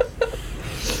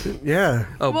 Yeah.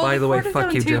 Oh, Well, by the way, cortisone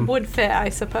fuck you, tube Jim. would fit, I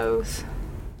suppose.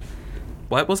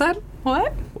 What was that?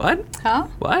 What? What? Huh?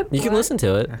 What? You can listen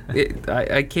to it.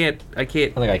 I can't. I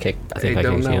think I kicked. I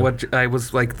don't know you. what. I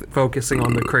was like focusing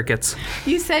on the crickets.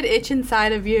 You said itch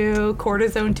inside of you,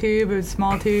 cortisone tube, it was a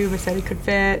small tube, I said it could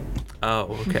fit.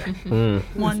 Oh, okay.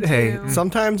 One, Hey, two.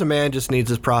 sometimes a man just needs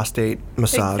his prostate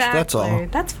massaged. Exactly. That's all.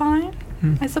 That's fine.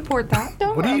 I support that.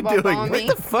 Don't What are you rub up doing? on What me.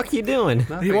 What the fuck you doing?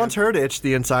 He wants her to itch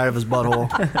the inside of his butthole.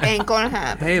 Ain't gonna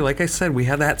happen. Hey, like I said, we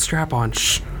had that strap on.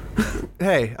 Shh.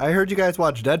 Hey, I heard you guys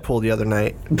watch Deadpool the other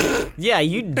night. Yeah,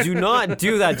 you do not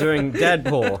do that during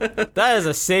Deadpool. That is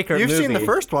a sacred You've movie. seen the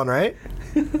first one, right?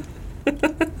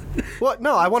 What?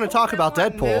 No, I want to talk about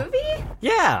What Deadpool. movie?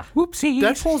 Yeah. Whoopsie.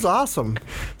 Deadpool's awesome.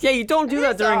 Yeah, you don't do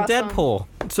that is during awesome. Deadpool.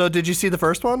 So, did you see the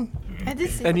first one? I did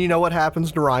see. And you know what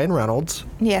happens to Ryan Reynolds?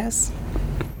 Yes.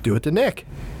 Do it to Nick.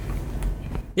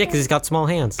 Yeah, because he's got small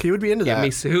hands. He would be into Get that.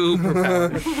 me super power.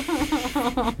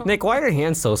 Nick, why are your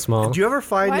hands so small? Do you ever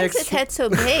find Why is Nick's? his head so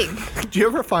big? Do you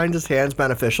ever find his hands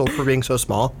beneficial for being so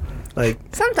small? Like,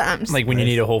 Sometimes. Like when you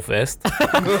need a whole fist.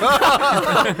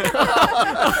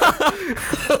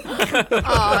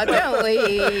 Aw, don't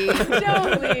leave.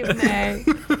 Don't leave me.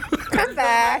 Come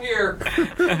back. Here.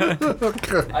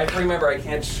 I remember I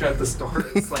can't shut this door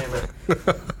and slam it.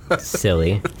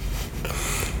 Silly.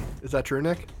 is that true,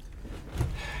 Nick?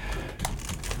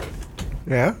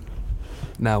 Yeah.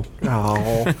 No.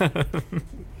 Oh.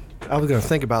 I was gonna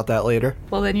think about that later.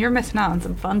 Well, then you're missing out on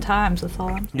some fun times, that's all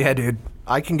I'm saying. Yeah, dude.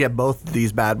 I can get both of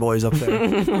these bad boys up there.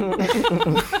 Is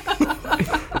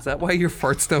that why your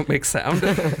farts don't make sound?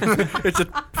 It's a.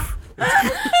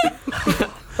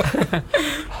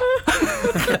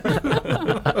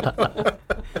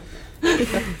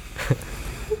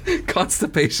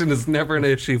 constipation is never an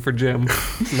issue for Jim.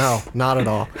 No, not at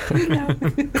all.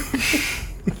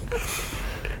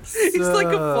 He's like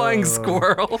a flying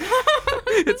squirrel.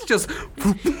 It's just.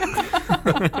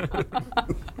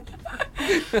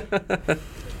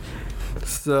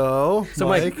 So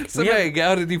Mike, So, Meg,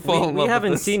 how did you fall in love We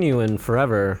haven't with this? seen you in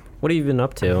forever. What have you been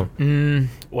up to?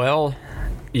 Well,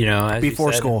 as you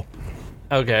before said- school.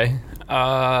 Okay.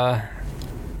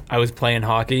 I was playing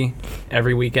hockey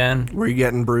every weekend. Were you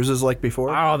getting bruises like before?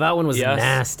 Oh, that one was Yes.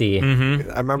 nasty.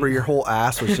 I remember your whole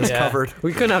ass was just Yeah. covered.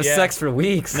 We couldn't have Yeah. sex for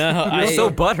weeks. No, you were I- so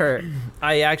butthurt.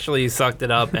 I actually sucked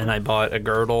it up and I bought a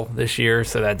girdle this year,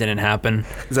 so that didn't happen.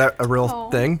 Is that a real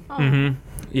thing?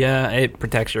 Yeah, it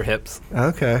protects your hips.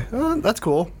 Okay, that's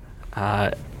cool.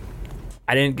 I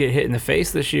didn't get hit in the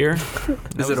face this year.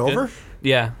 Is it over?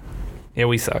 Yeah. Yeah,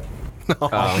 we suck. Oh,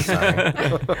 I'm sorry.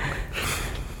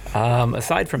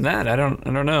 Aside from that, I don't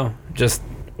know. Just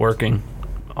working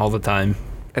all the time.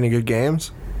 Any good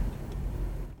games?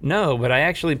 No, but I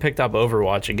actually picked up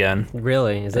Overwatch again.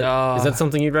 Really? Is that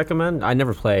something you'd recommend? I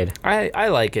never played. I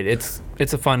like it. It's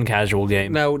a fun casual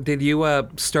game. Now, did you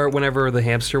start whenever the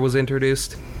hamster was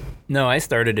introduced? No, I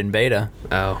started in beta,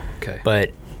 Oh, okay.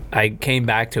 but I came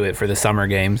back to it for the summer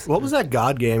games. What was that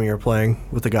God game you were playing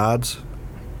with the gods?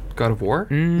 God of War?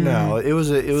 No, it was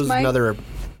Smite? another.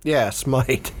 Yeah,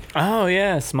 Smite. Oh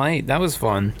yeah, Smite. That was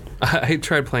fun. I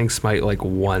tried playing Smite like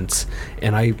once,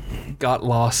 and I got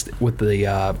lost with the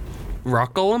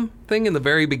rock golem thing in the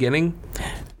very beginning.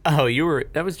 Oh,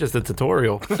 that was just a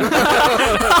tutorial.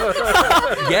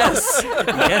 Yes,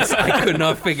 yes, I could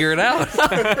not figure it out.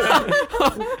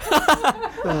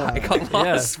 I got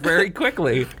lost very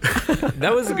quickly.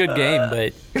 That was a good game,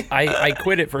 but I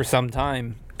quit it for some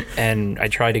time, and I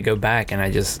tried to go back, and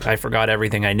I forgot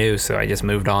everything I knew, so I just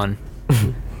moved on.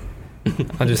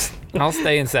 I'll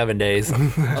stay in 7 days.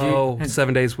 Oh,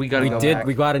 7 days. We gotta We go did. back.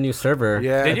 We got a new server.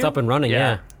 Yeah. Did It's you? up and running.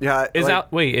 Yeah. Yeah,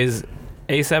 Is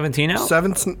A17 out?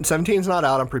 17's not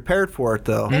out. I'm prepared for it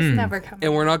though. It's never coming.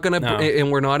 And we're not gonna. No. And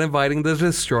we're not inviting the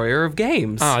destroyer of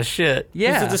games. Oh shit.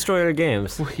 yeah. Who's the destroyer of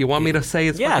games? You want me to say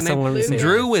his Yeah, fucking name? someone say it.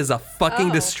 Drew is a fucking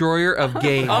Oh. destroyer of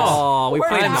games. Oh, we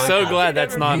played. I'm so glad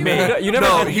that's not me. You never.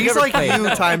 No, you he's never like played. you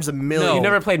times a million. No. You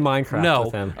never played Minecraft No.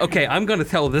 with him. Okay, I'm going to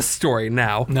tell this story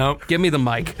now. Nope. Give me the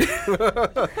mic.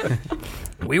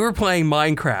 We were playing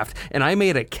Minecraft, and I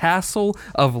made a castle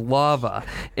of lava,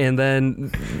 and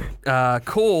then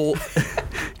Cole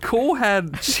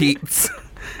had cheats.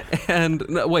 And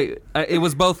no, wait, it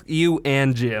was both you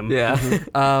and Jim. Yeah.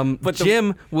 But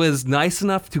Jim was nice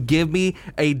enough to give me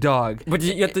a dog. But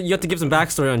you have to give some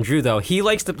backstory on Drew though. He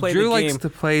likes to play Drew the game. likes to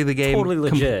play the game totally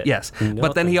legit. yes,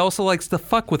 but then he also likes to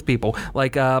fuck with people.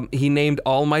 Like he named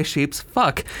all my sheeps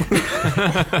fuck,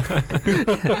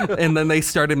 and then they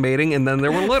started mating, and then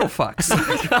there were little fucks.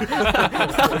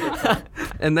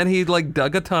 And then he like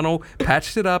dug a tunnel,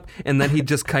 patched it up, and then he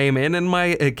just came in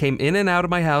and out of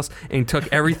my house and took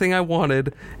everything I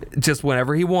wanted, just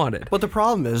whenever he wanted. But the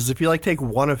problem is, if you like take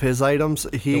one of his items,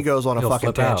 he goes on a he'll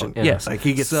fucking flip out, tangent. yeah. Yes. Like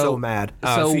he gets so mad.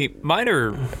 So- See, mine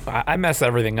are. I mess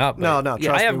everything up. No, but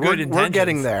trust I have me. good We're intentions.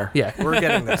 getting there. Yeah. We're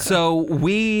getting there. So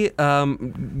we,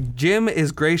 Jim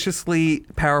is graciously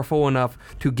powerful enough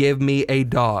to give me a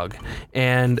dog,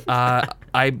 and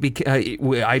I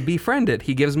befriended.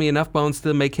 He gives me enough bones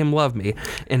to make him love me,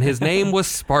 and his name was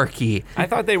Sparky. I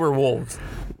thought they were wolves.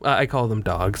 I call them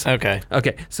dogs. Okay.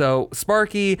 Okay, so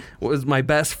Sparky was my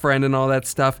best friend and all that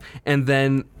stuff, and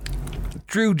then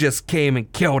Drew just came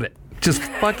and killed it. Just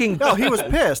fucking. No, he was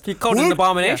pissed. He called it an What?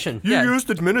 abomination. You Yeah. used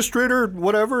administrator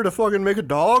whatever to fucking make a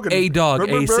dog. And A dog, blah,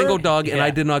 blah, a blah. single dog, and Yeah. I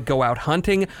did not go out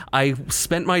hunting. I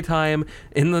spent my time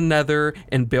in the nether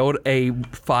and built a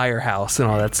firehouse and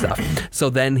all that stuff.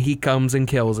 So then he comes and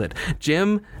kills it.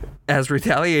 Jim, as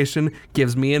retaliation,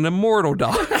 gives me an immortal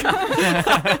dog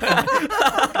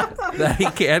that he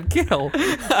can't kill.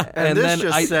 And this then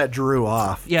just set Drew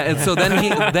off. yeah, and so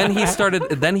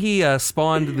then he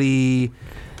spawned the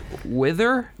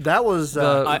Wither. That was.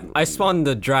 I spawned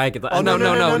the dragon. oh no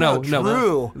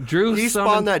no. Drew. He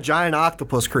summoned- spawned that giant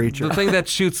octopus creature. The thing that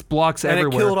shoots blocks and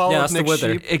everywhere. it killed all Yeah, of that's the Nick's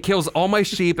wither. sheep. It kills all my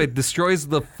sheep. It destroys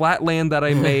the flat land that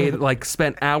I made. Like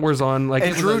spent hours on. Like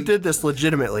And it was Drew a- did this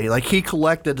legitimately. Like he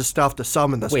collected the stuff to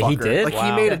summon this Wait, fucker. he did? Like he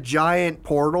Wow. made a giant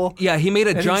portal Yeah, he made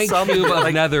a he giant summoned cube it, of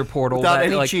like, nether portal without that,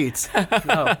 any like, cheats.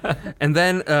 and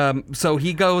then so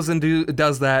he goes and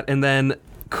does that, and then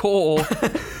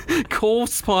Cole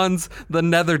spawns the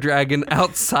nether dragon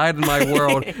outside of my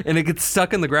world, and it gets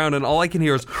stuck in the ground, and all I can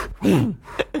hear is and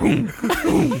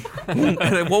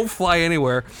it won't fly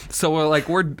anywhere. So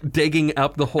we're digging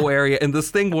up the whole area, and this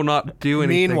thing will not do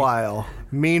anything. Meanwhile,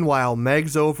 Meanwhile,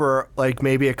 Meg's over like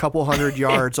maybe a couple hundred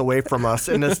yards away from us,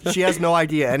 and she has no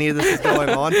idea any of this is going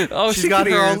on. Oh, she's she got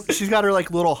her hears. own. She's got her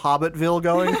like little Hobbitville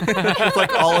going with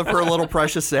like all of her little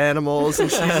precious animals, and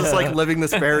she's just like living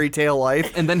this fairy tale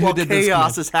life. And then who while did this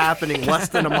chaos game? is happening less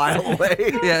than a mile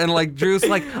away. Yeah, and like Drew's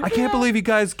like, I can't believe you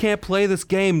guys can't play this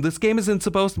game. This game isn't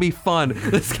supposed to be fun.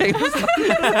 This game is.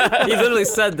 He literally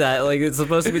said that. Like, it's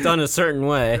supposed to be done a certain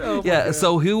way. Yeah.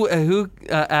 So who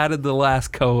added the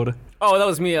last code? Oh, that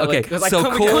was me. Okay, Because so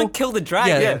we Cole- couldn't kill the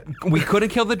dragon. Yeah, we couldn't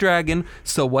kill the dragon.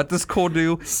 So what does Cole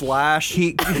do? Slash.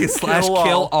 He slash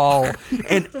kill all,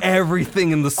 and everything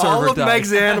in the server all of dies.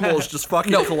 Meg's animals just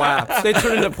fucking collapse. They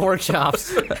turned into pork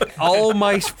chops. all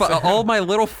my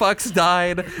little fucks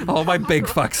died. All my big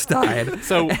fucks died.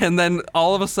 So- and then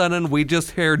all of a sudden we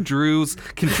just hear Drew's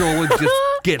controller just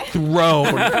get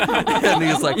thrown, and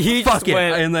he's like, He "Fuck just it!"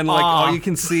 went, And then like "Ah." all you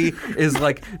can see is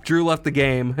like Drew left the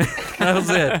game. That was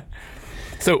it.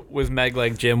 So was Meg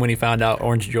like Jim when he found out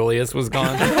Orange Julius was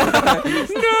gone?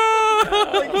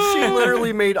 Like, she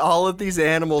literally made all of these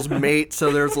animals mate,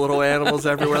 so there's little animals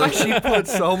everywhere. Like she put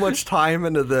so much time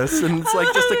into this, and it's like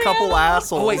just a couple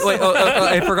assholes. Oh, wait.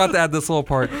 I forgot to add this little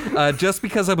part. Just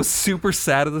because I was super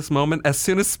sad at this moment, as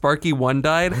soon as Sparky 1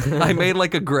 died, I made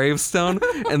like a gravestone,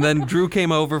 and then Drew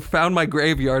came over, found my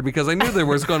graveyard, because I knew there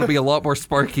was going to be a lot more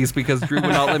Sparkies because Drew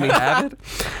would not let me have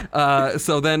it.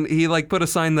 So then he like put a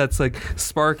sign that's like,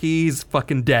 Sparky's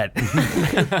fucking dead.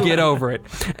 Get over it.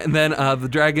 And then the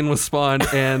dragon was spawned,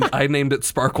 and I named it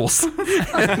Sparkles.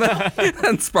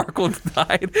 and Sparkles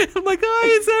died. I'm like, oh,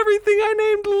 it's everything I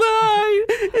named lie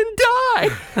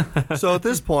and die. So at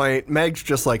this point, Meg's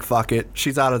just like, fuck it.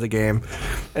 She's out of the game.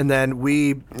 And then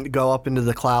we go up into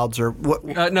the clouds or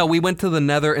what? No, we went to the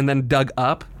Nether and then dug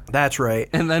up, That's right.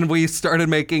 and then we started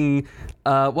making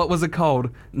what was it called?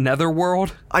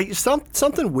 Netherworld?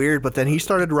 Something weird, but then he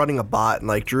started running a bot, and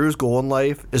like Drew's goal in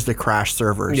life is to crash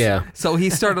servers. Yeah. So he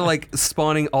started like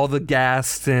spawning all the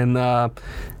ghasts and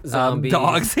Zombies.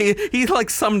 dogs. He like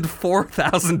summoned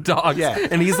 4,000 dogs. Yeah.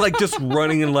 And he's like just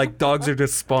running and like dogs are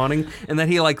just spawning, and then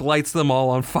he like lights them all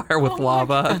on fire with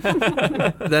lava.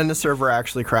 Then the server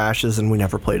actually crashes, and we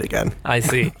never played again. I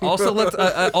see. Also,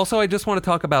 also, I just want to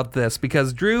talk about this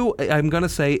because Drew, I'm gonna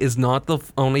say, is not the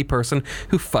only person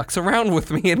who fucks around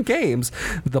with me in games.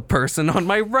 The person on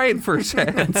my right, for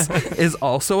chance, is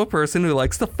also a person who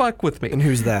likes to fuck with me. And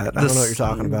who's that? I don't know what you're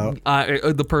talking about.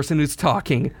 The person who's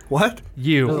talking. What?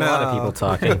 You. There's a lot of people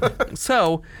talking.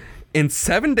 So, in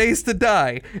 7 Days to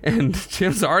Die, and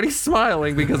Jim's already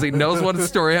smiling because he knows what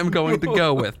story I'm going to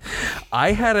go with.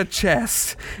 I had a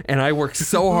chest, and I worked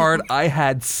so hard. I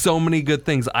had so many good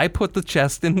things. I put the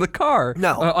chest in the car.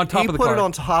 No. On top he of the put car. it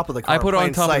on top of the car. I put it on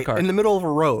plain top of the sight, car. in the middle of a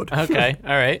road. Okay. All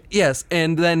right. Yes,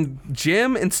 and then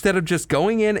Jim, instead of just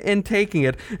going in and taking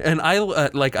it, and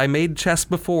I made chests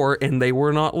before and they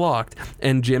were not locked,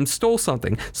 and Jim stole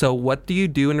something. So what do you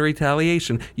do in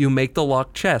retaliation? You make the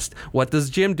locked chest. What does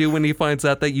Jim do when he finds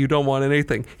out that you don't want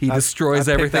anything? He destroys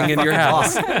I picked everything that in your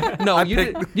house. fucking No, you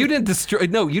didn't destroy.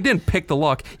 No, you didn't pick the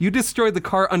lock. You destroyed the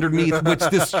car underneath, which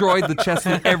destroyed the chest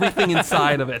and everything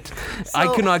inside of it.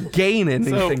 I could not gain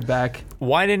anything back.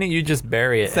 Why didn't you just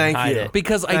bury it Thank and hide you. it?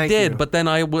 Because I Thank did, you. but then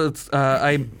I was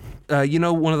you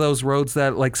know, one of those roads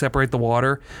that like separate the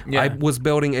water. Yeah. I was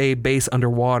building a base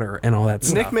underwater and all that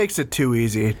stuff. Nick makes it too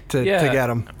easy to get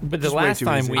him. But the Just way last too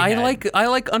time easy. we I had-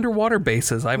 like underwater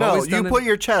bases. I've No, always you done put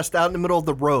your chest out in the middle of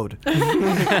the road.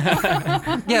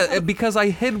 yeah, because I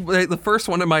hid the first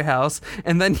one in my house,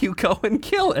 and then you go and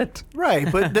kill it. Right,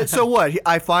 but so what?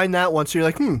 I find that one, so you're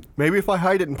like, maybe if I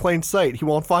hide it in plain sight, he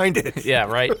won't find it. Yeah.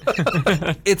 Right.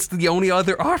 It's the only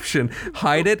other option.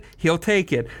 Hide it, he'll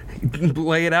take it.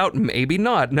 Lay it out, maybe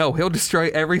not. No, he'll destroy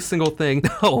every single thing.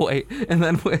 No, wait. And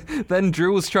then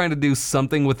Drew was trying to do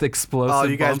something with explosive Oh,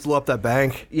 you guys bombs. blew up that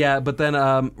bank. Yeah, but then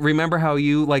remember how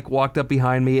you like walked up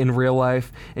behind me in real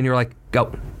life and you're like,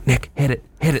 go, Nick, hit it.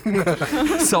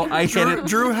 So I hit it.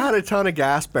 Drew had a ton of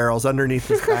gas barrels underneath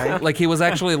his bank. Like he was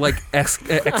actually like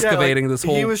excavating this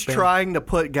whole He was thing. trying to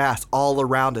put gas all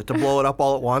around it to blow it up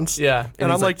all at once. Yeah.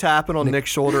 And I'm he's like tapping on Nick's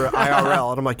shoulder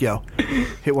IRL, and I'm like, yo,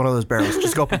 hit one of those barrels.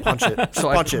 Just go up and punch it. Just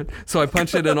punch it. So I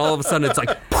punch it, and all of a sudden it's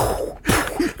like,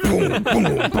 boom,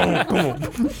 boom, boom,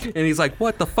 boom. And he's like,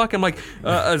 what the fuck? I'm like,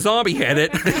 a zombie hit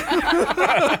it.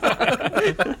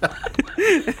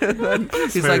 And then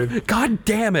he's like, God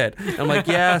damn it. I'm like,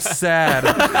 yeah, sad.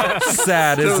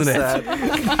 Sad, So isn't it?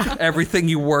 sad. Everything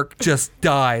you work just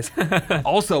dies.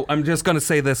 Also, I'm just going to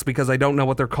say this because I don't know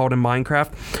what they're called in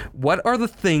Minecraft. What are the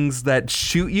things that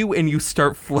shoot you and you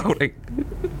start floating?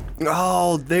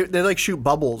 Oh, they like shoot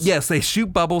bubbles. Yes, they shoot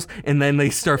bubbles and then they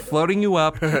start floating you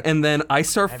up, and then I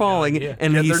start falling, idea.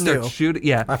 and Yeah, he they're starts new. shooting.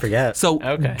 Yeah, I forget. So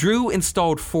Okay. Drew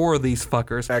installed 4 of these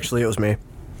fuckers. Actually, it was me.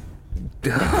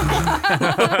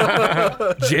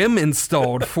 Jim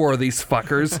installed 4 of these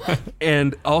fuckers,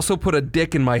 and also put a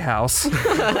dick in my house.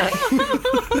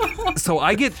 So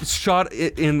I get shot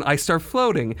and I start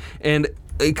floating, and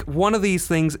like one of these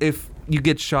things, if you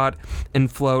get shot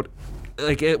and float,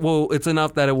 like it's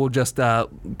enough that it will just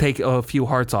take a few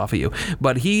hearts off of you.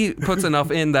 But he puts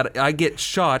enough in that I get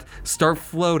shot, start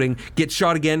floating, get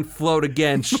shot again, float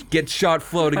again, get shot,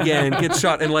 float again, get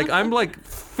shot, and like I'm like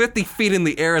 50 feet in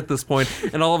the air at this point,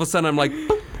 and all of a sudden I'm like.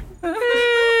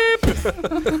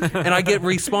 And I get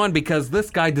respawned because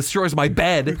this guy destroys my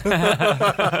bed.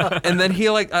 And then he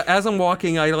like, as I'm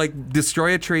walking, I like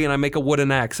destroy a tree and I make a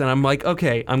wooden axe. And I'm like,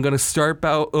 okay, I'm gonna start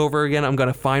over again. I'm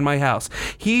gonna find my house.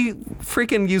 He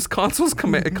freaking used console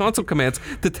commands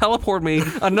to teleport me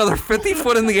another 50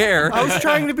 foot in the air. I was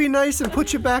trying to be nice and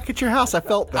put you back at your house. I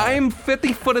felt bad. I'm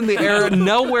 50 foot in the air,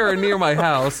 nowhere near my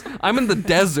house. I'm in the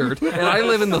desert, and I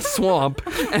live in the swamp.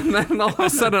 And then all of a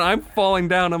sudden, I'm falling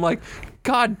down. I'm like,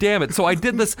 God damn it. So I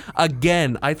did this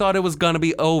again. I thought it was going to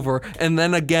be over. And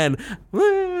then again.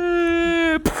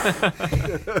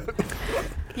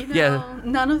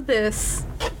 None of this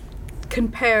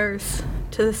compares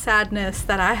to the sadness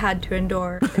that I had to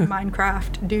endure in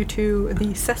Minecraft due to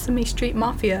the Sesame Street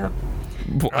Mafia.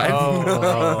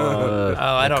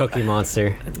 I don't. Cookie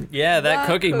Monster. Yeah, that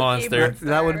The Cookie Monster.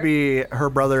 That would be her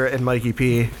brother and Mikey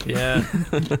P. Yeah.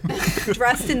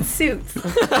 Dressed in suits.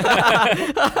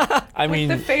 I The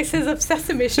mean, faces of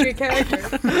Sesame Street characters.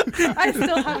 I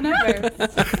still have nightmares.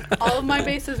 All of my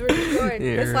bases were destroyed.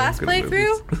 Yeah, This last good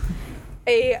playthrough,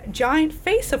 a giant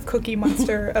face of Cookie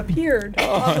Monster appeared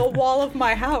on the wall of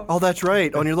my house. Oh, that's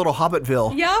right. On your little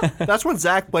Hobbitville. Yeah, That's when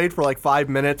Zach played for like 5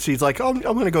 minutes. He's like, oh, I'm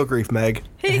going to go grief Meg.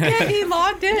 he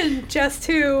logged in just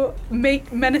to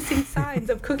make menacing signs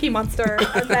of Cookie Monster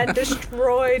and then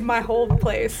destroyed my whole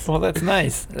place. well, that's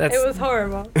nice. That's It was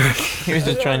horrible. he was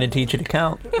just trying to teach you to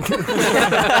count.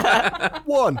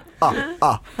 1.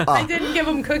 I didn't give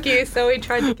him cookies, so he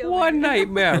tried to kill me. One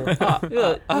nightmare.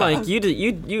 Mike, you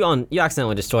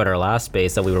accidentally destroyed our last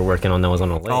base that we were working on that was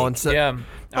on a lake. Oh, and so, Yeah.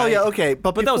 Oh yeah, okay.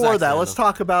 But that was before that, accidental. let's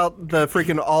talk about the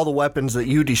freaking all the weapons that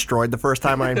you destroyed the first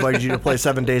time I invited you to play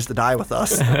 7 Days to Die with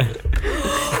us.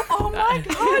 Oh my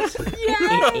gosh,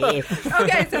 yes!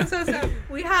 Okay, so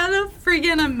we had a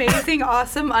friggin' amazing,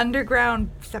 awesome underground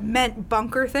cement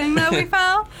bunker thing that we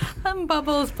found. And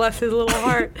Bubbles, bless his little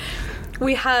heart.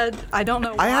 We had, I don't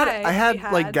know why. I had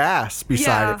like gas beside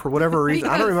Yeah. it for whatever reason.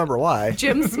 I don't Because remember why.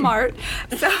 Jim Smart.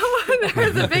 So there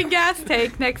was a big gas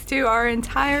tank next to our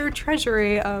entire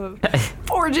treasury of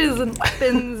forges and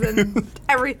weapons and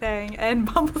everything.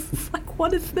 And Bubbles was like,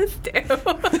 what does this do?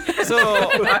 So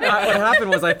what happened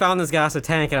was I found this gas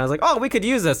tank and I was like, oh, we could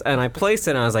use this. And I placed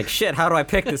it and I was like, shit, how do I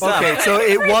pick this up? Okay, so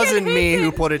it wasn't me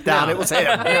who put it down. No. It was him.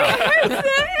 And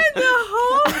the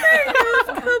whole thing was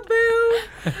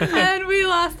kaboom. And we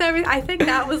lost everything. I think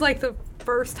that was like the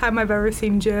first time I've ever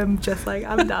seen Jim just like,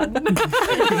 I'm done. We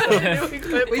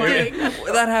did.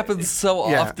 That happens so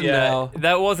Yeah. often Yeah, now.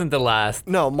 that wasn't the last.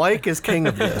 No, Mike is king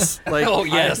of this. Like, Oh,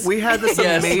 yes. we had this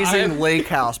Yes, amazing lake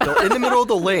house built in the middle of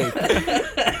the lake. Go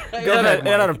ahead, It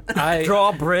had Mike. a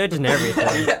drawbridge and everything.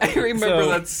 I remember So-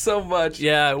 that so much.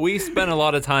 Yeah, we spent a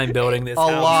lot of time building this A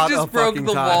house. lot. You just of broke fucking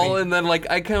the time. wall, and then like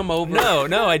I come over.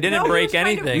 No, I didn't No, break he was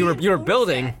trying to- anything. You were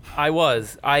building. I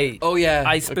was. Oh yeah.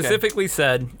 I Okay. specifically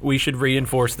said we should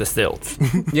reinforce the stilts.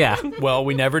 Yeah. Well,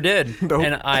 we never did, Nope.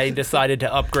 and I decided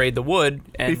to upgrade the wood.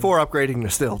 And, Before upgrading the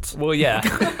stilts. well, yeah,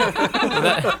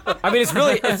 I mean, it's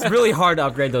really hard to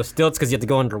upgrade those stilts because you have to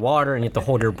go underwater and you have to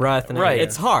hold your breath. And Right.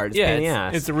 It's hard. It's a yeah, pain in the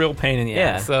ass. it's a real pain in the Yeah.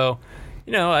 ass. So,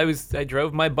 I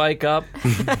drove my bike up.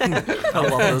 I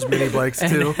love those mini bikes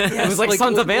too. It was like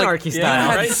Sons of Anarchy You style,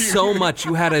 had right? so much.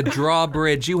 You had a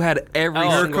drawbridge. You had every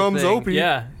Here single comes thing. Opie.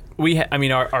 Yeah.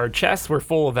 Our chests were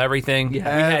full of everything.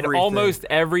 Yeah. We had Everything. almost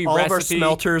every All of our recipe.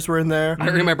 smelters were in there. I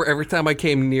remember every time I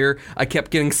came near, I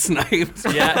kept getting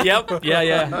sniped. Yeah, yep,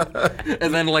 yeah.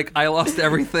 And then like I lost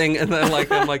everything, and then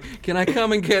like I'm like, can I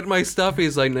come and get my stuff?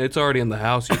 He's like, no, it's already in the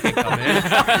house. You can't come in.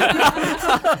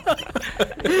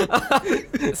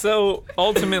 So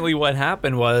ultimately, what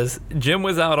happened was Jim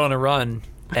was out on a run,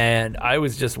 and I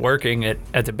was just working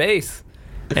at the base.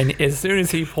 And as soon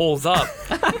as he pulls up,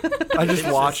 I just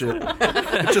watch it.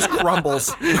 It just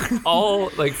crumbles. all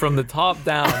like from the top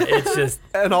down, it's just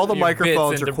And all the your bits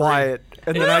microphones and are debris. quiet.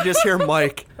 And then I just hear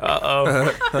Mike.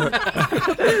 Uh-oh.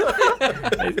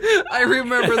 I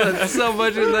remember that so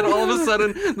much, and then all of a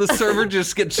sudden the server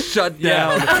just gets shut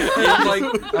down.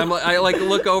 And I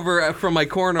look over from my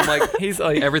corner. I'm like, He's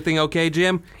like, everything okay,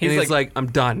 Jim? And he's like, I'm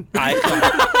done.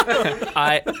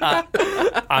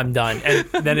 I'm done. And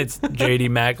then it's JD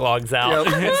Mac logs out.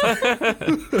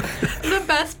 The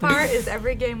best part is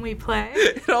every game we play,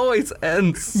 It always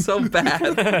ends so bad.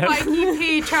 Mikey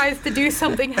P tries to do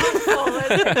something helpful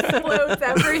and explodes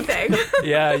everything.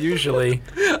 Yeah, usually.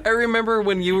 I remember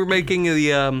when you were making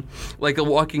the like a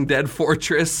Walking Dead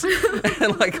fortress,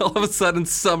 and like all of a sudden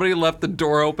somebody left the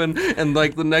door open, and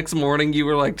like the next morning you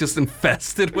were like just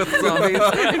infested with zombies,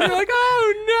 and you're like,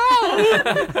 oh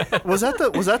no! Was that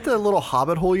the little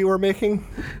hobbit hole you were making?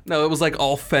 No, it was like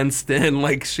all fenced in.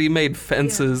 Like she made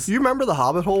fences. Do you remember the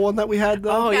hobbit hole one that we had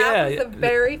though? Oh, That yeah. was the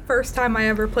very first time I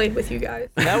ever played with you guys.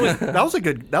 That was That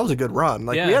was a good run.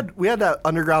 Like Yeah. we had that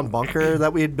underground bunker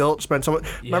that we had built. Spent so much.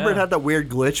 Remember it Yeah. had that weird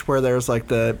glitch where there was like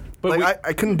the. But Like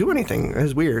I couldn't do anything. It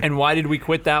was weird. And why did we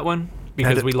quit that one?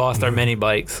 Because Had we to- lost our mini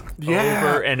bikes Yeah.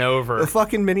 over and over. the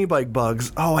fucking mini bike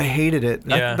bugs. Oh, I hated it.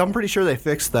 Yeah. I'm pretty sure they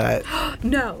fixed that.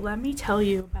 No, let me tell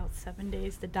you about 7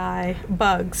 Days to Die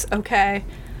bugs, okay?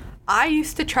 I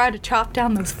used to try to chop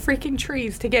down those freaking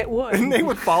trees to get wood. And they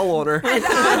would fall on her.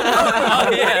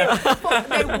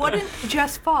 They wouldn't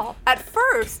just fall. At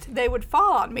first, they would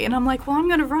fall on me, and I'm like, well, I'm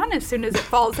going to run as soon as it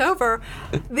falls over.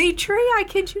 The tree, I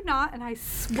kid you not, and I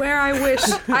swear I wish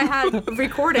I had a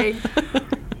recording,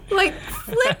 like,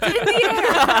 flipped in the air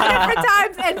different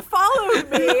times and followed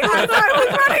me as I was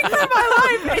running for my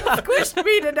life and squished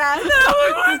me to death. And I'm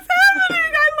like, what's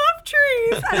happening? I love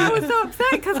trees. And I was so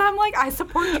upset because I'm like, I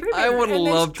support tree I would and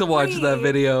this love to watch that tree-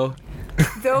 video.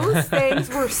 Those things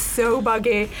were so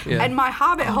buggy. Yeah. And my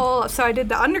hobbit hole, so I did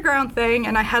the underground thing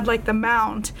and I had like the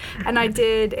mount and I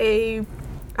did a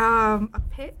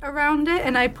pit around it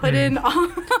and I put in all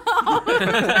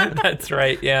That's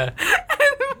right, yeah.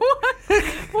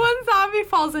 one zombie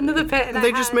falls into the pit and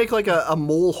They just make like a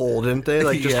mole hole, didn't they?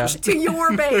 Like just to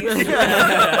your base.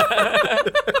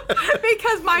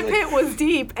 Because my pit was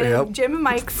deep and Yep. Jim and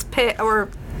Mike's pit or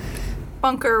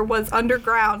bunker was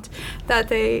underground that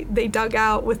they dug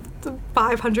out with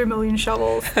 500 million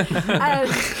shovels. And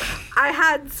I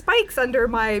had spikes under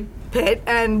my pit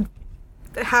and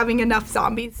having enough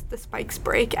zombies, the spikes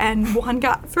break and one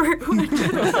got through. And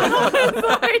I was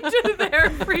like just there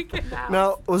freaking out.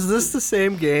 Now, was this the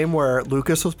same game where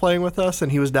Lucas was playing with us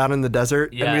and he was down in the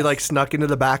desert and we Yes. like snuck into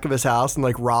the back of his house and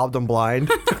like robbed him blind?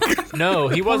 No,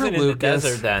 he wasn't in the Lucas.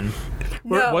 desert then.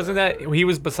 No. Wasn't that he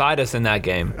was beside us in that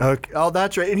game? Okay. Oh,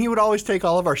 that's right. And he would always take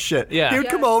all of our shit. Yeah. He would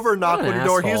come Yes. over, knock What on an your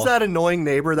door. He was asshole. that annoying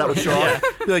neighbor that would show up.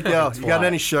 Be like, yo, you got why.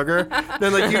 any sugar?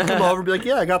 Then like you'd come over and be like,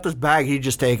 yeah, I got this bag. He'd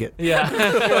just take it. Yeah.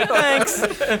 Thanks.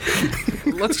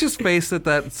 Let's just face it,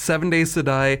 that 7 Days to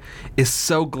Die is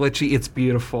so glitchy, it's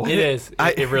beautiful. It is.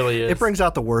 It really is. It brings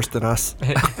out the worst in us.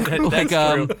 Like That's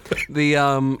true. the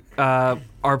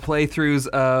our playthroughs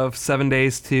of 7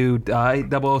 Days to Die,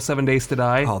 007 Days to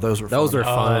Die. Oh, those were Those fun. were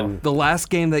fun. The last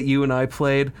game that you and I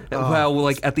played, well,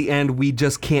 like at the end, we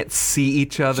just can't see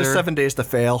each other. Just 7 days to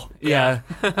fail. Yeah,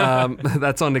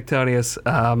 that's on Nictonius.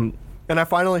 And I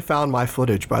finally found my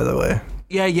footage, by the way.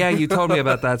 Yeah, you told me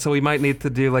about that. So we might need to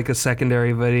do like a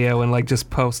secondary video and like just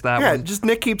post that Yeah, one. just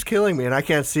Nick keeps killing me and I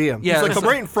can't see him. Yeah, he's like, so- I'm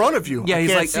right in front of you. Yeah, I he's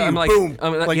can't like, see I'm you. like,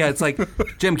 boom. yeah, it's like,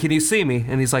 Jim, can you see me?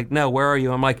 And he's like, no, where are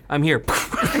you? I'm like, I'm here.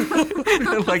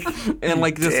 and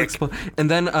like just explode. And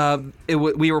then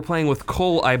we were playing with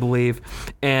Cole, I believe,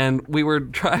 and we were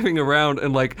driving around,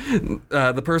 and like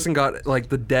the person got like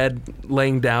the dead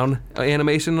laying down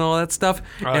animation and all that stuff,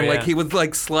 and like yeah. he would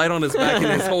like slide on his back,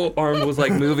 and his whole arm was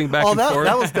like moving back Oh, and forth.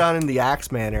 that was down in the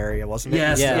Axeman area, wasn't it?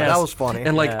 Yes, Yeah. yes. That was funny.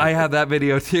 And like Yeah. I have that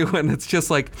video too, and it's just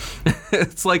like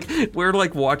it's like we're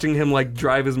like watching him like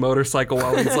drive his motorcycle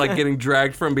while he's like getting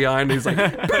dragged from behind. And he's like,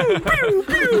 pew,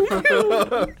 pew, pew,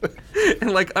 pew.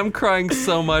 And like I'm crying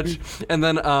so much, and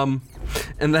then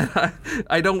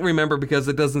I don't remember because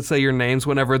it doesn't say your names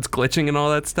whenever it's glitching and all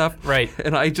that stuff. Right.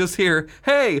 And I just hear,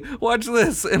 "Hey, watch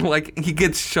this!" And like he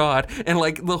gets shot, and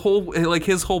like the whole like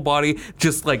his whole body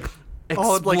just like.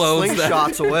 Oh, it like explodes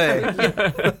slingshots away.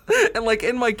 And like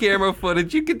in my camera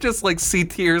footage, you could just like see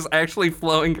tears actually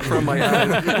flowing from my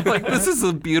eyes. Like this is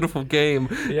a beautiful game,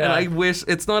 Yeah. and I wish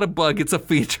it's not a bug; it's a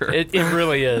feature. It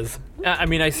really is. I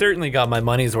mean, I certainly got my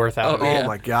money's worth out of Oh, it. Oh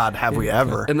my God, have we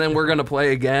ever? And then we're gonna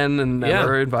play again and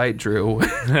never invite Drew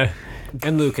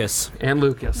And Lucas. and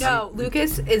Lucas. No,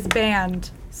 Lucas is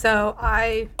banned. So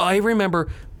I I remember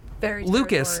very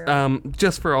Lucas. territorial.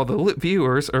 Just for all the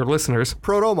viewers or listeners,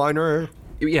 Proto Minor.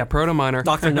 Yeah, Proto Miner.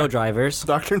 Dr. No Drivers.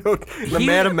 Dr. No, the He-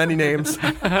 man of many names.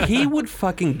 He would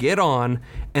fucking get on,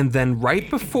 and then right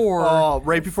before.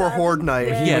 Right before Horde Night.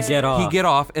 Yes, get off. he'd get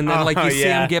off, and then like you see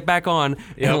yeah. him get back on,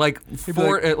 Yep. and like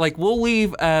Ford, like we'll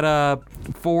leave at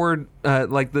Ford,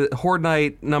 like the Horde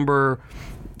Night number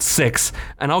 6,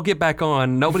 and I'll get back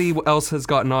on. Nobody else has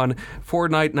gotten on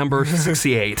Ford Night number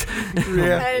 68.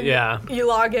 Yeah. And Yeah. you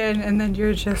log in, and then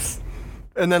you're just.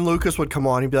 And then Lucas would come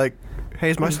on. He'd be like, "Hey,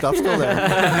 is my stuff still there?"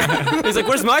 He's like,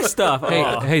 "Where's my stuff?" Hey,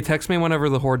 Oh. hey, text me whenever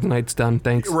the Horde Night's done.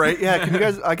 Thanks. Right? Yeah. Can you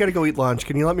guys? I gotta go eat lunch.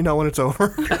 Can you let me know when it's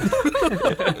over?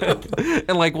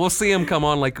 And like we'll see him come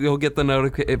on. Like you'll get the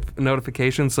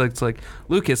notification. So it's like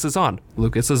Lucas is on.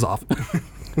 Lucas is off.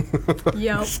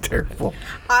 Yep. Terrible.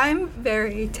 I'm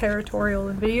very territorial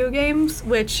in video games,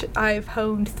 which I've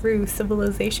honed through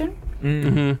Civilization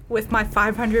with my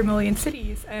 500 million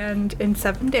cities. And in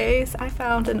 7 days, I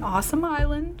found an awesome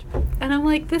island. And I'm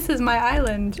like, this is my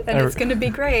island, and it's going to be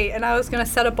great. And I was going to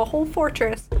set up a whole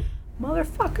fortress.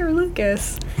 Motherfucker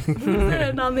Lucas moves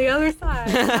in on the other side.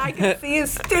 And I can see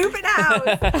his stupid house.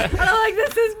 And I'm like,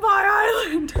 this is my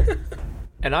island.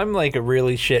 And I'm like a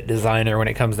really shit designer when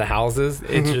it comes to houses.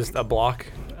 It's just a block.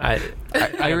 I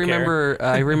don't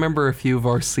remember a few of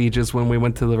our sieges when we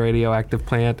went to the radioactive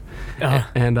plant,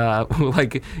 and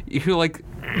like you like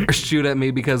shoot at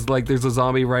me because like there's a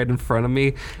zombie right in front of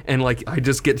me, and like I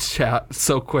just get shot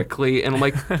so quickly, and I'm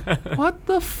like, what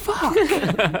the fuck?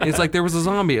 It's like there was a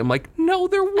zombie. I'm like, no,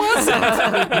 there wasn't.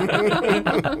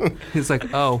 He's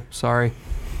like, oh, sorry,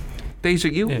 Deja,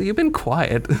 you've been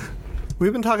quiet.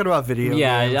 We've been talking about video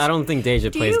Yeah, games. I don't think Deja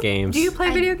plays games. Do you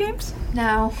play video games?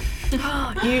 No,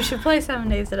 You should play 7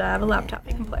 Days a Day. I have a laptop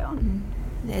you can play on.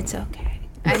 it's okay.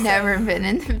 I've never been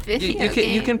in the video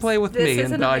You can play with This me is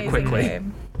and an die amazing quickly.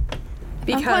 game.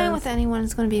 I'm playing with Because anyone.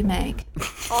 It's going to be Meg.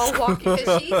 I'll walk you.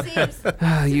 Because she seems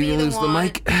to You be lose the one-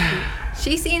 mic.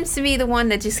 She seems to be the one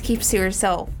that just keeps to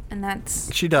herself, and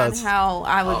that's She does. kinda how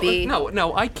I would be.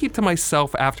 No, I keep to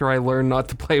myself after I learn not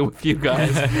to play with you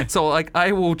guys. So like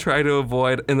I will try to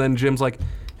avoid, and then Jim's like,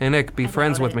 "Hey Nick, be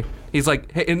friends with me." He's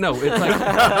like, "Hey, no,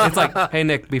 it's like, hey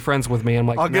Nick, be friends with me." I'm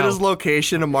like, I'll get "No." his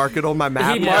location and mark it on my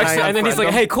map. He marks it, and then he's like,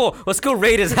 "Hey, cool, let's go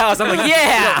raid his house." I'm like,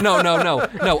 "Yeah." No.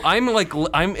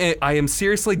 I am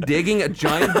seriously digging a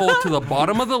giant hole to the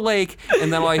bottom of the lake,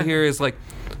 and then all I hear is like,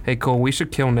 "Hey, cool, we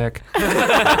should kill Nick."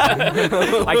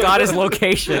 I got his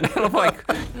location. And I'm like,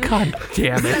 God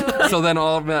damn it. So then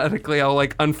automatically I'll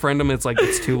like unfriend him. It's like,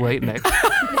 it's too late, Nick.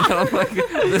 And I'm like,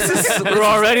 We're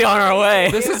already on our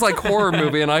way. this is like horror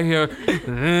movie, and I hear,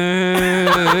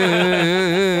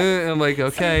 I'm like,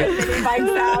 okay. Bikes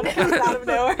out. It comes out of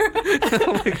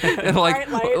nowhere. And Bright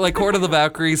lights. like Court of the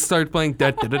Valkyries start playing,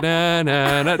 da da da da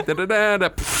da da da da da,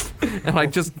 and I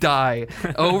just die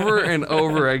over and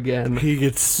over again. He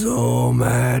gets so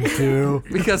mad too.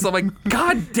 Because I'm like,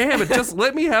 God damn it, just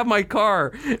let me have my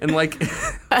car. And like,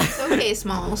 It's okay,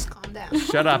 Smalls. Calm down.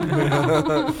 shut up.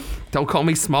 Don't call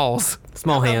me Smalls.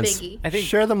 Small I'm a hands. biggie. I think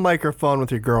Share the microphone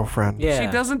with your girlfriend. Yeah.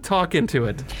 She doesn't talk into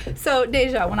it. So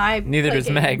Deja, when I neither play does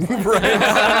games, Meg.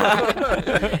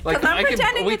 Like I'm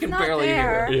pretending it's not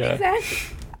there. Yeah. Exactly.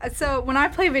 So when I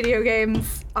play video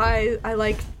games, I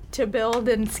like to build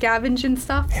and scavenge and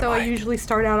stuff. So I usually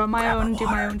start out on my own and do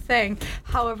my own thing.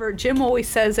 However, Jim always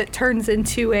says it turns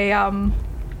into a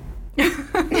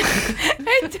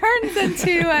it turns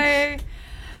into a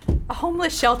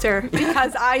homeless shelter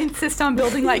because I insist on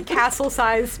building like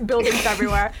castle-sized buildings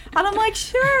everywhere. And I'm like,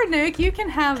 sure, Nick, you can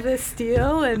have this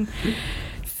deal. And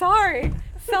sorry.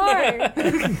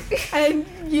 And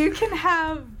you can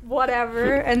have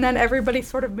whatever. And then everybody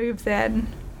sort of moves in.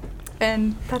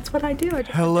 And that's what I do. I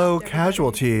just Hello, adopt everybody.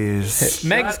 casualties.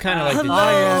 Meg's kind of like the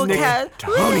I am Nick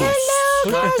Tony.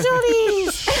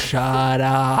 Shut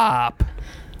up.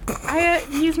 I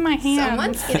use my hands.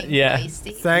 Someone's getting Yeah.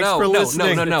 feisty. Thanks for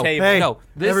listening. No. table. Hey, No,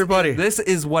 everybody. This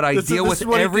is what I This deal is with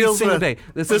what he every deals single with. day.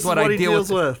 This This is what I he deal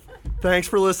deals with. Thanks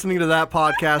for listening to that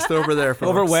podcast over there. Folks.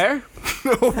 Over where?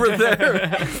 Over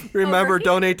there. Remember,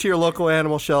 donate to your local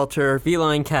animal shelter,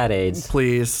 Feline cat AIDS.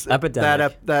 please.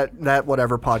 Epidemic. That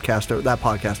whatever podcast. That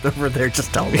podcast over there.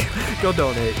 Just tell me. Go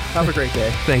donate. Have a great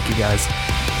day. Thank you guys.